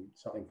 something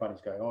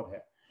funny's going on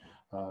here,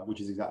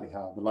 which is exactly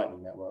how the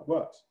Lightning Network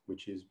works,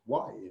 which is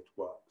why it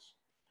works.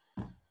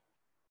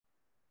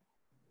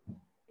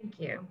 Thank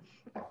you.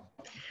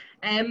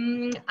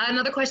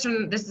 Another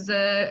question, this is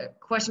a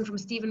question from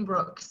Stephen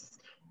Brooks.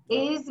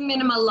 Is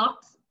Minima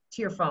locked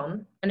to your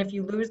phone? And if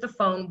you lose the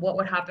phone, what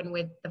would happen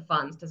with the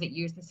funds? Does it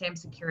use the same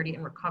security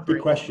and recovery?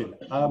 Good question.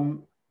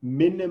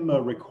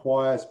 Minima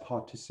requires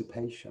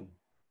participation,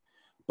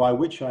 by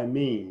which I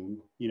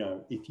mean,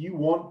 if you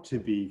want to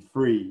be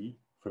free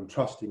from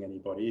trusting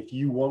anybody, if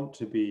you want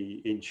to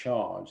be in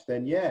charge,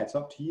 then yeah, it's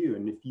up to you.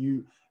 And if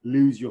you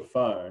lose your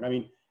phone, I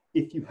mean,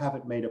 if you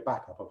haven't made a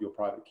backup of your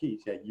private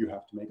keys, yeah, you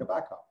have to make a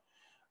backup.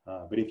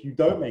 But if you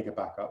don't make a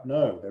backup,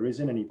 no, there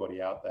isn't anybody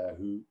out there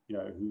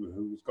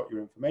who's got your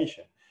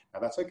information. Now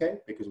that's okay,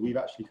 because we've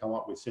actually come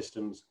up with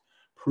systems,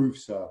 proof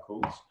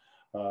circles,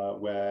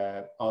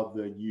 where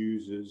other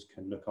users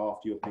can look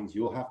after your things.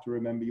 You'll have to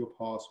remember your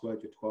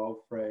password, your 12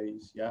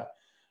 phrase, yeah.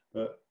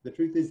 But the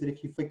truth is that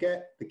if you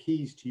forget the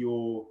keys to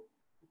your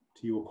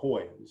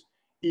coins,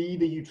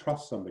 either you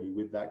trust somebody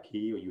with that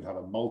key or you have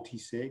a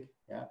multi-sig,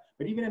 yeah.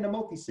 But even in a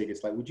multi-sig,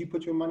 it's like, would you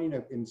put your money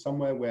in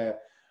somewhere where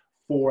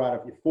four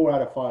out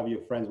of five of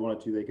your friends wanted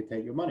to, they could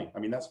take your money? I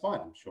mean, that's fine.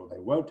 I'm sure they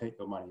won't take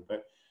your money,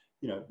 but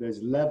you know,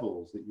 there's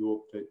levels that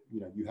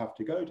you have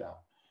to go down.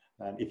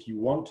 And if you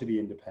want to be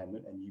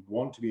independent and you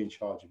want to be in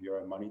charge of your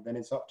own money, then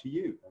it's up to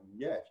you. And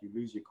yeah, if you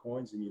lose your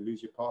coins and you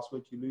lose your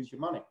password, you lose your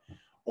money.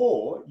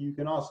 Or you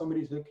can ask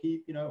somebody to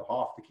keep, you know,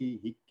 half the key,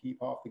 he can keep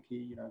half the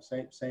key, you know,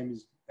 same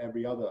as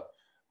every other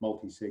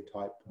multi-sig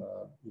type,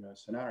 you know,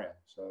 scenario.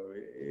 So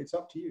it's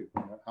up to you,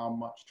 you know, how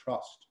much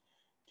trust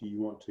do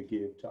you want to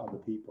give to other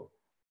people?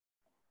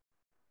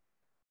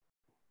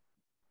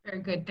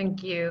 Very good,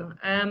 thank you.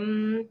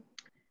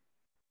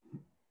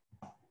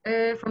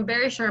 From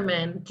Barry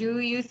Sherman, do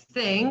you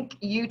think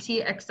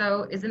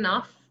UTXO is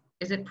enough?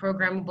 Is it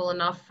programmable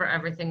enough for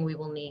everything we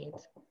will need?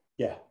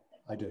 Yeah,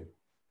 I do.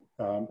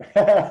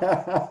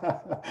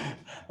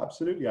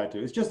 Absolutely, I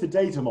do. It's just a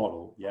data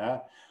model, yeah.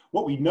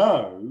 What we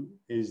know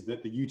is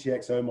that the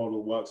UTXO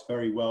model works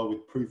very well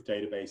with proof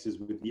databases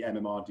with the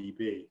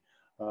MMRDB.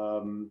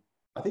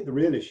 I think the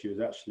real issue is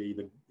actually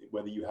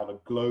whether you have a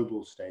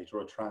global state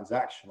or a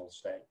transactional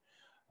state.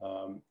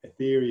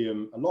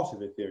 Ethereum, a lot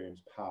of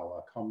Ethereum's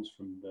power comes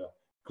from the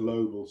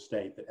global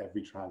state that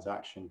every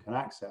transaction can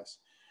access.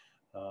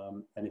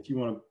 And if you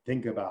want to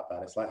think about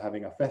that, it's like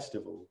having a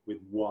festival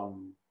with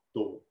one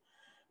door.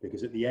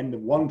 Because at the end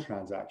of one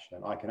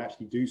transaction, I can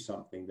actually do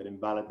something that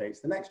invalidates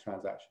the next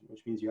transaction,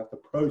 which means you have to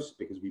process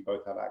because we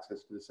both have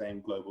access to the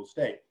same global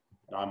state.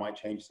 And I might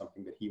change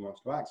something that he wants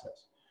to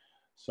access.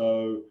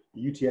 So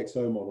the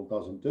UTXO model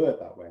doesn't do it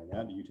that way.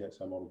 Yeah? The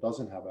UTXO model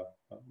doesn't have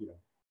you know,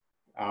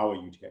 our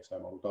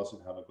UTXO model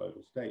doesn't have a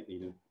global state,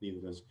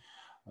 neither does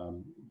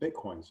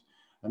Bitcoin's.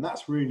 And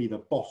that's really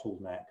the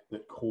bottleneck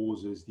that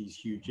causes these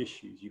huge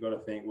issues. You've got to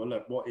think, well,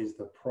 look, what is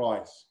the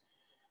price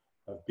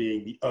of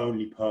being the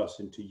only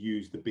person to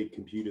use the big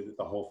computer that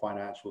the whole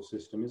financial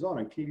system is on?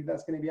 And clearly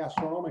that's going to be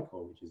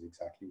astronomical, which is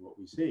exactly what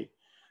we see.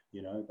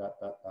 You know,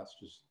 that's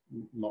just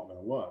not going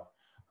to work.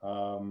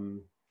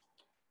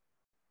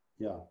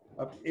 Yeah,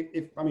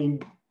 I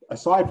mean,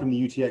 aside from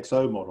the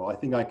UTXO model, I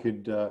think I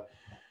could,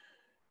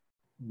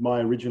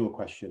 my original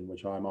question,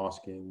 which I'm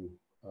asking,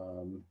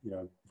 you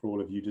know, for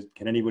all of you,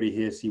 can anybody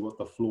here see what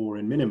the floor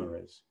in Minima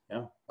is?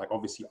 Yeah, like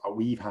obviously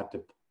we've had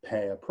to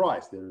pay a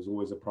price. There is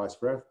always a price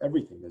for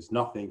everything. There's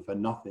nothing for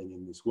nothing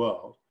in this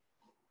world.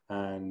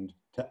 And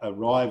to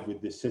arrive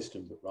with this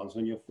system that runs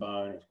on your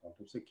phone, it's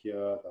quantum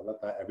secure,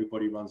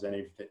 everybody runs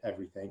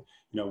everything.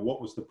 You know,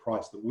 what was the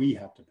price that we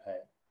had to pay?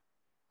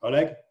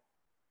 Oleg,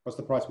 what's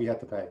the price we had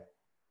to pay?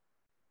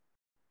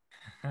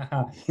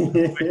 I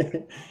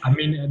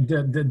mean,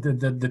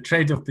 the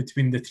trade-off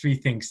between the three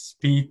things: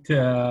 speed,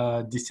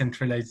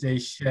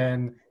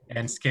 decentralization,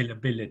 and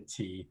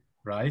scalability,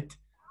 right?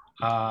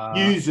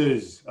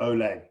 Users,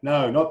 Oleg.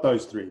 No, not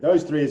those three.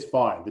 Those three is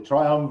fine. The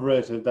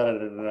triumvirate of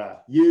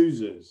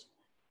users.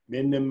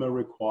 Minima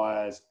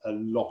requires a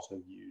lot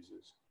of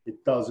users.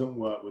 It doesn't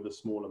work with a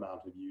small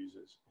amount of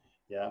users.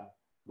 Yeah,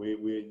 we're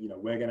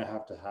going to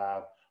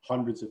have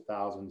hundreds of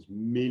thousands,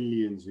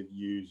 millions of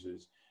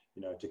users,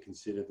 you know, to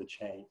consider the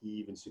chain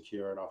even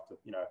secure enough to,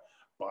 you know,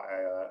 buy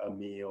a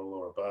meal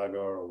or a burger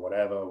or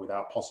whatever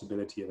without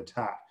possibility of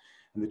attack.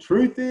 And the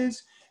truth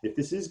is, if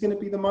this is going to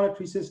be the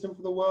monetary system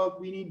for the world,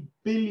 we need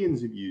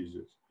billions of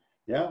users.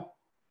 Yeah.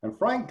 And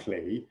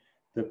frankly,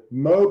 the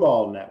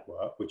mobile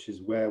network, which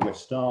is where we're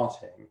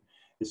starting,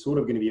 is sort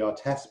of going to be our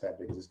test bed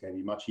because it's going to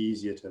be much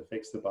easier to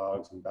fix the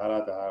bugs and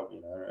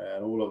you know,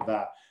 and all of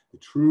that. The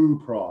true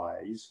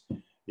prize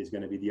is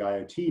going to be the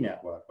IoT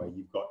network, where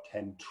you've got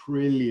 10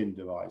 trillion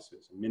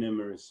devices. And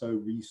Minima is so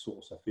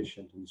resource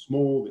efficient and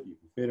small that you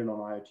can fit it on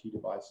IoT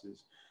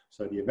devices.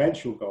 So the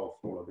eventual goal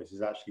for all of this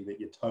is actually that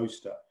your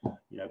toaster,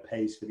 you know,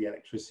 pays for the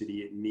electricity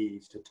it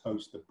needs to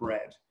toast the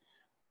bread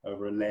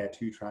over a layer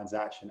 2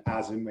 transaction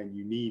as and when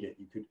you need it.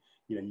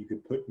 You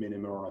could put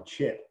Minima on a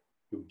chip.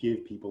 You'll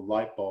give people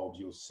light bulbs.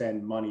 You'll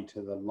send money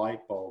to the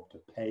light bulb to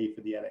pay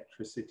for the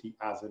electricity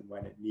as and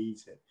when it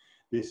needs it.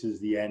 This is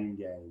the end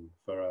game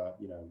for a,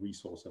 you know,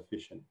 resource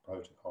efficient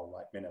protocol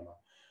like Minima.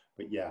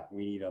 But yeah,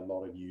 we need a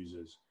lot of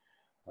users,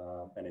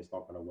 and it's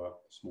not going to work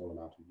with a small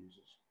amount of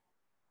users.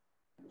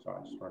 Sorry,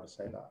 I just wanted to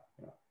say that,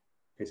 you know,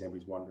 in case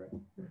anybody's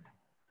wondering.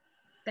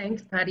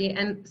 Thanks, Paddy.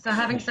 And so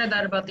having said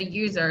that about the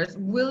users,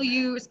 will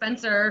you,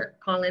 Spencer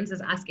Collins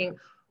is asking,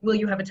 will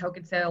you have a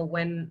token sale?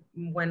 When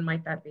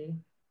might that be?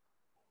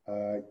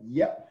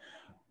 Yep.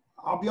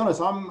 I'll be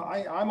honest,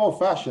 I'm old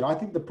fashioned. I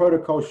think the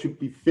protocol should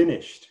be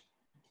finished.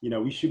 You know,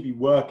 we should be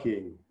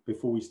working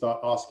before we start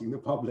asking the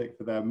public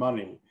for their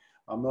money.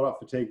 I'm not up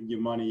for taking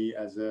your money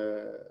as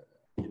a,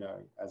 you know,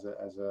 as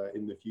a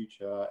in the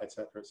future, et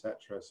cetera, et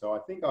cetera. So I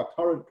think our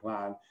current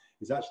plan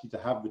is actually to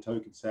have the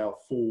token sale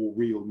for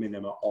real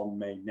Minima on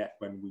mainnet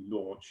when we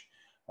launch.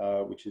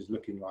 which is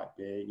looking like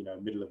being,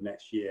 middle of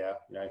next year,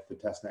 if the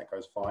testnet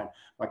goes fine.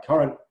 My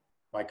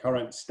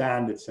current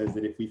standard says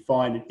that if we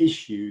find an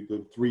issue,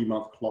 the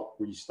 3-month clock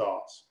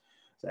restarts.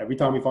 So every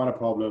time we find a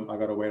problem, I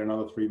got to wait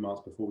another 3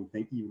 months before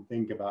we even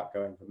think about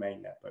going for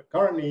mainnet. But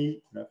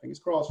currently, fingers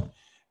crossed,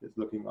 it's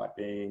looking like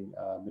being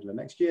middle of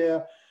next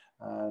year.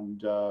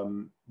 And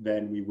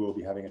then we will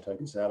be having a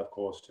token sale, of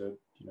course, to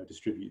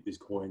distribute these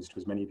coins to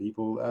as many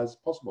people as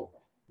possible.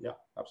 Yeah,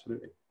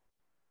 absolutely.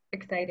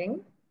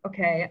 Exciting.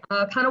 Okay,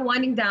 kind of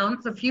winding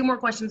down. So a few more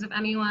questions. If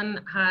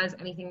anyone has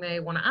anything they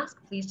want to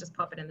ask, please just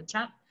pop it in the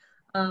chat.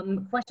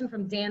 Question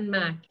from Dan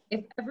Mack.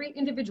 If every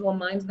individual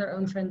mines their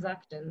own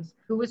transactions,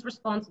 who is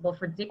responsible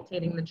for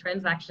dictating the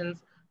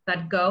transactions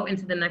that go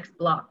into the next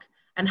block?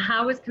 And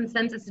how is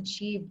consensus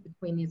achieved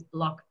between these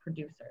block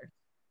producers?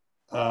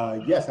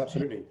 Yes,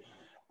 absolutely.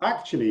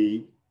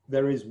 Actually,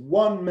 there is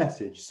one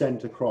message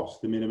sent across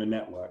the Minima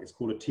network. It's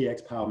called a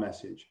TX Power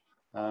message.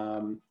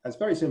 It's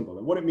very simple.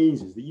 And what it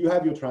means is that you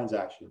have your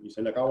transaction. You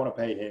say, look, I want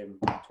to pay him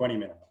 20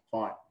 Minima.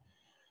 Fine.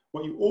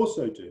 What you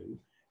also do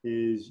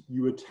is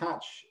you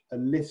attach a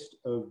list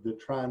of the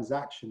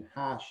transaction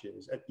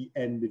hashes at the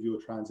end of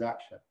your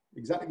transaction,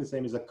 exactly the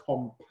same as a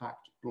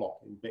compact block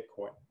in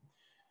Bitcoin.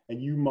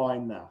 And you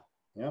mine that.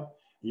 Yeah. And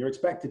you're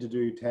expected to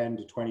do 10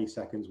 to 20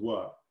 seconds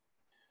work.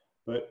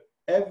 But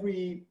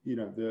every,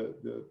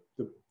 the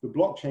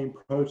blockchain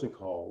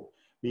protocol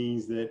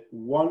means that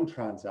one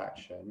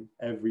transaction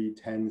every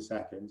 10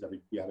 seconds,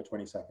 we have a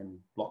 20-second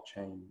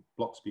blockchain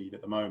block speed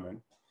at the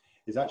moment,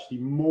 is actually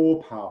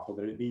more powerful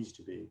than it needs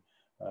to be.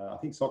 I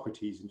think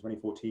Socrates in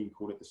 2014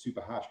 called it the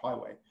super hash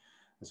highway.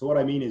 And so what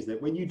I mean is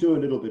that when you do a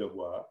little bit of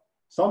work,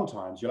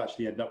 sometimes you'll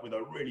actually end up with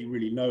a really,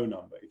 really low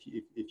number.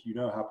 If you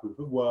know how proof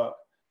of work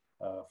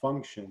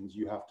functions,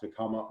 you have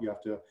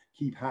to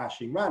keep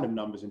hashing random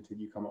numbers until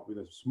you come up with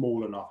a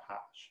small enough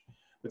hash.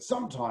 But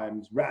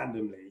sometimes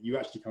randomly, you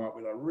actually come up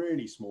with a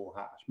really small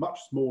hash, much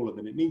smaller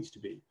than it needs to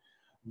be.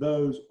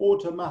 Those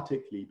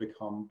automatically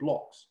become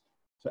blocks.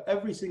 So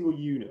every single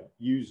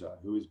user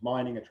who is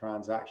mining a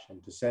transaction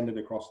to send it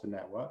across the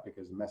network,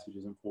 because the message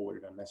isn't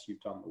forwarded unless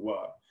you've done the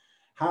work,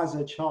 has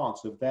a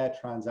chance of their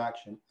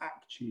transaction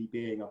actually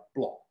being a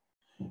block,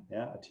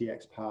 yeah, a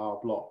TX Power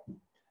block.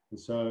 And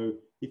so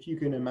if you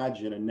can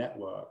imagine a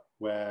network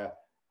where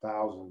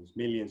thousands,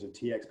 millions of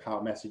TX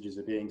Power messages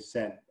are being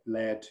sent,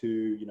 layer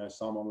 2,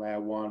 some on layer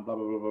 1, blah,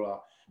 blah, blah, blah, blah.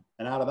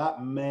 And out of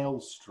that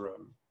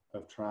maelstrom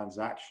of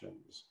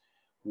transactions,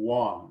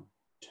 1,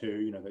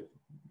 2,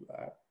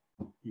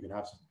 you can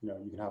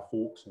have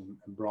forks and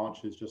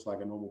branches just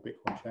like a normal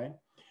Bitcoin chain,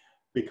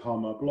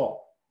 become a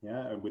block,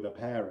 yeah, and with a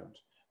parent.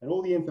 And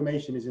all the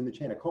information is in the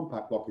chain. A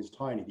compact block is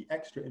tiny. The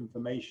extra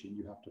information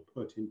you have to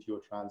put into your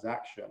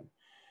transaction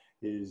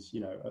is,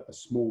 a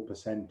small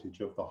percentage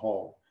of the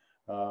whole.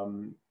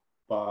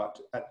 But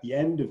at the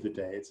end of the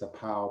day, it's a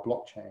power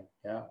blockchain,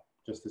 yeah?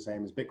 Just the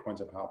same as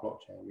Bitcoin's a power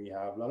blockchain. We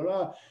have blah, blah,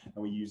 blah,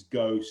 and we use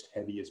Ghost,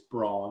 heaviest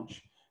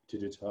branch, to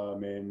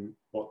determine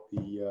what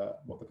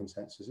the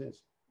consensus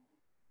is.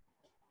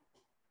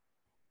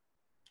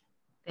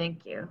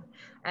 Thank you.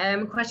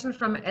 Question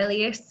from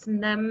Elias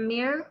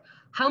Namir.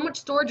 How much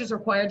storage is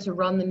required to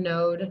run the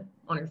node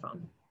on your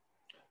phone?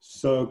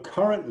 So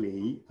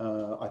currently,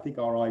 I think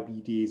our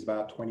IBD is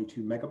about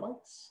 22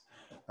 megabytes.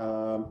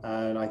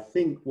 And I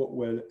think what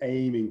we're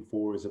aiming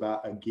for is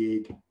about a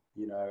gig.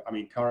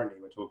 Currently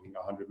we're talking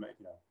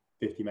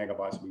 50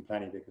 megabytes will be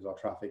plenty because our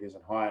traffic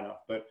isn't high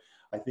enough. But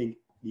I think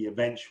the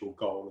eventual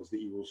goal is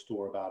that you will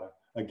store about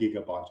a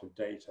gigabyte of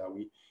data.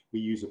 We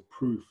use a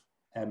proof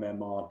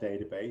MMR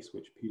database,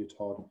 which Peter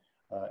Todd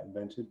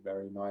invented.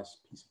 Very nice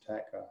piece of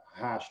tech, a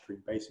hash tree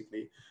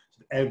basically, so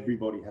that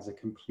everybody has a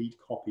complete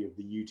copy of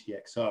the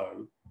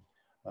UTXO.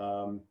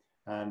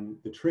 And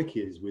the trick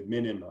is with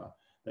Minima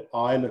that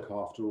I look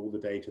after all the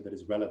data that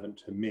is relevant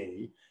to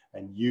me,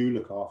 and you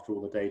look after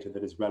all the data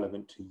that is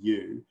relevant to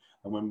you.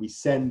 And when we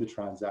send the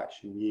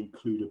transaction, we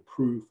include a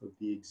proof of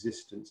the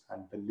existence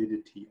and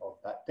validity of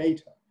that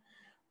data.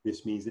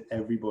 This means that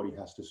everybody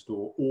has to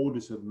store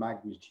orders of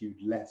magnitude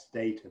less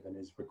data than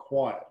is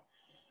required.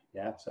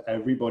 Yeah, so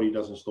everybody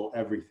doesn't store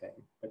everything,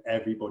 but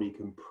everybody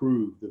can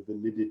prove the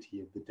validity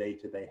of the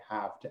data they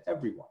have to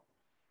everyone.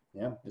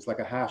 Yeah, it's like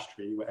a hash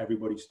tree where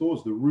everybody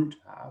stores the root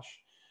hash,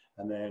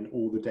 and then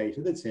all the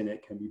data that's in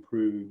it can be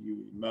proved,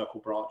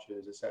 Merkle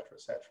branches, etc.,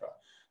 etc.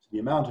 So the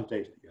amount of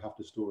data that you have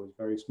to store is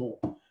very small,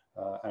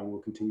 and will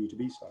continue to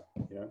be so,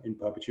 in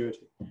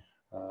perpetuity.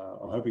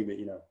 I'm hoping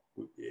that,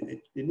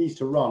 it needs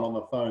to run on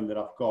the phone that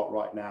I've got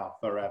right now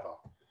forever.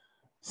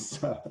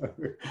 So,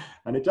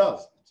 and it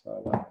does.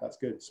 So that's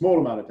good. Small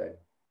amount of data.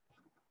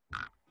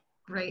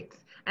 Great.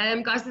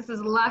 Guys, this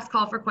is the last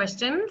call for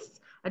questions.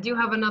 I do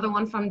have another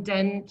one from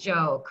Den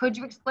Joe. Could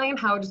you explain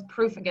how it is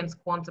proof against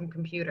quantum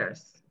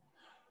computers?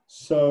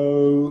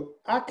 So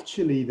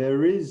actually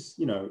there is,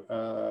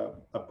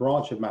 a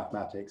branch of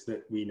mathematics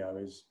that we know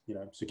is,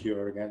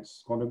 secure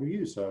against quantum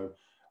computers. So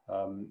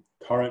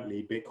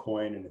Currently,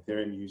 Bitcoin and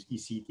Ethereum use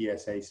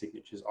ECDSA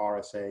signatures,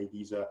 RSA.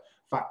 These are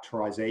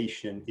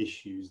factorization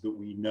issues that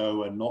we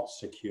know are not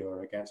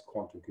secure against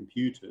quantum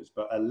computers.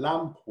 But a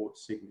Lamport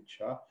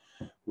signature,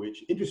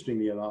 which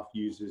interestingly enough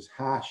uses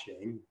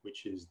hashing,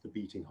 which is the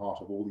beating heart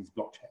of all these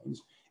blockchains,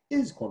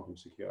 is quantum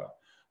secure.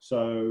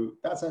 So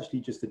that's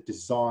actually just a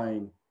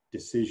design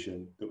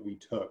decision that we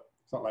took.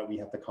 It's not like we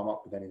have to come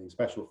up with anything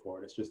special for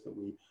it. It's just that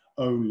we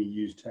only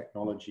use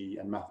technology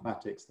and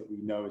mathematics that we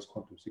know is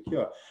quantum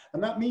secure.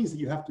 And that means that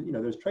you have to,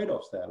 there's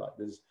trade-offs there. Like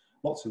there's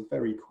lots of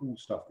very cool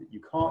stuff that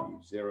you can't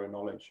use. Zero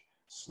knowledge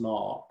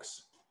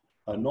snarks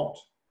are not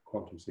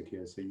quantum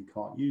secure, so you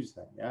can't use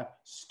them. Yeah,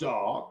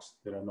 Starks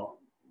that are not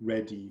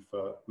ready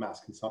for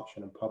mass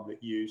consumption and public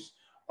use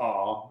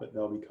are, but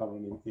they'll be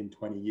coming in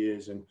 20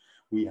 years, and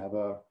we have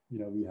a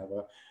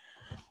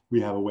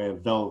way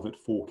of velvet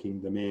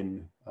forking them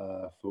in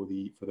for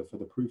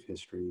the proof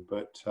history.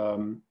 But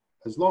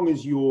as long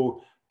as you're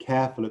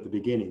careful at the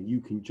beginning, you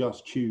can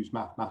just choose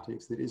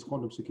mathematics that is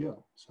quantum secure.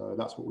 So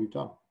that's what we've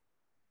done.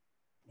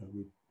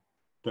 We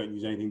don't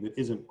use anything that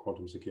isn't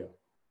quantum secure.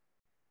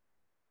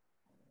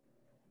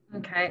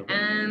 Okay,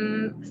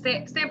 and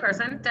same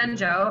person,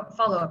 Denjo,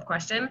 follow-up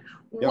question.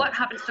 Yeah. What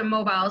happens to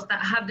mobiles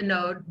that have the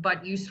node,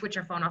 but you switch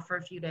your phone off for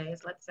a few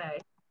days, let's say?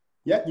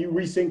 Yeah, you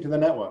resync to the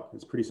network.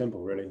 It's pretty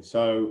simple, really.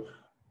 So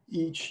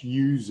each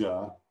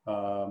user,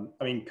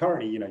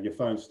 currently, your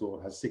phone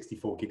store has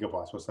 64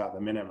 gigabytes. What's that,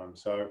 the minimum?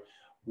 So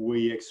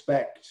we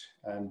expect,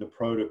 and the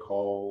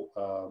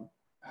protocol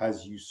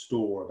has you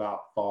store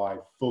about 5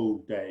 full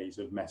days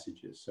of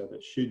messages, so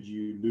that should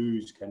you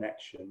lose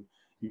connection,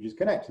 you just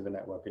connect to the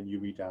network and you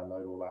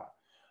re-download all that.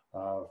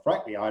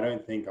 Frankly, I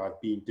don't think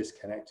I've been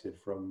disconnected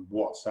from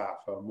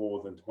WhatsApp for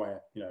more than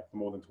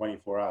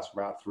 24 hours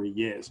for about 3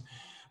 years.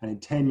 And in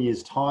 10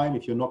 years' time,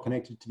 if you're not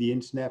connected to the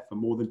internet for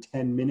more than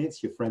 10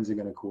 minutes, your friends are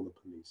going to call the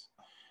police.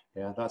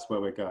 Yeah, that's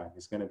where we're going.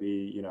 It's going to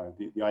be,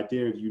 the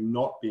idea of you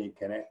not being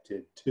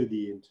connected to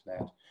the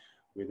internet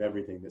with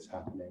everything that's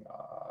happening,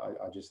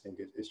 I just think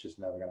it's just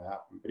never going to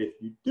happen. But if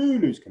you do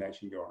lose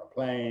connection, you're on a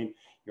plane,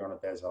 you're on a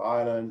desert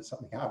island,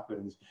 something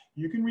happens,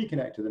 you can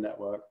reconnect to the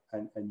network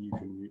and you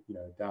can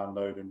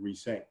download and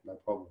resync, no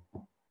problem.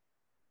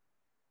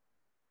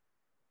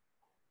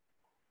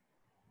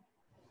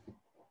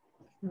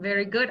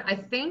 Very good. I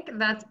think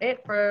that's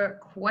it for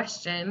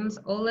questions.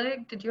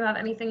 Oleg, did you have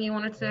anything you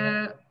wanted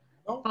to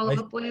follow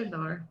up with,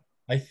 or?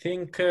 I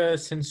think I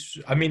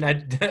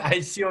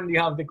see only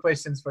half the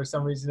questions for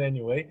some reason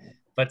anyway,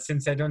 but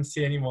since I don't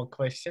see any more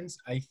questions,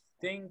 I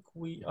think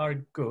we are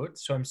good.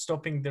 So I'm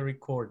stopping the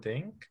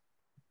recording.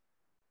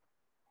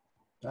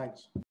 Thanks.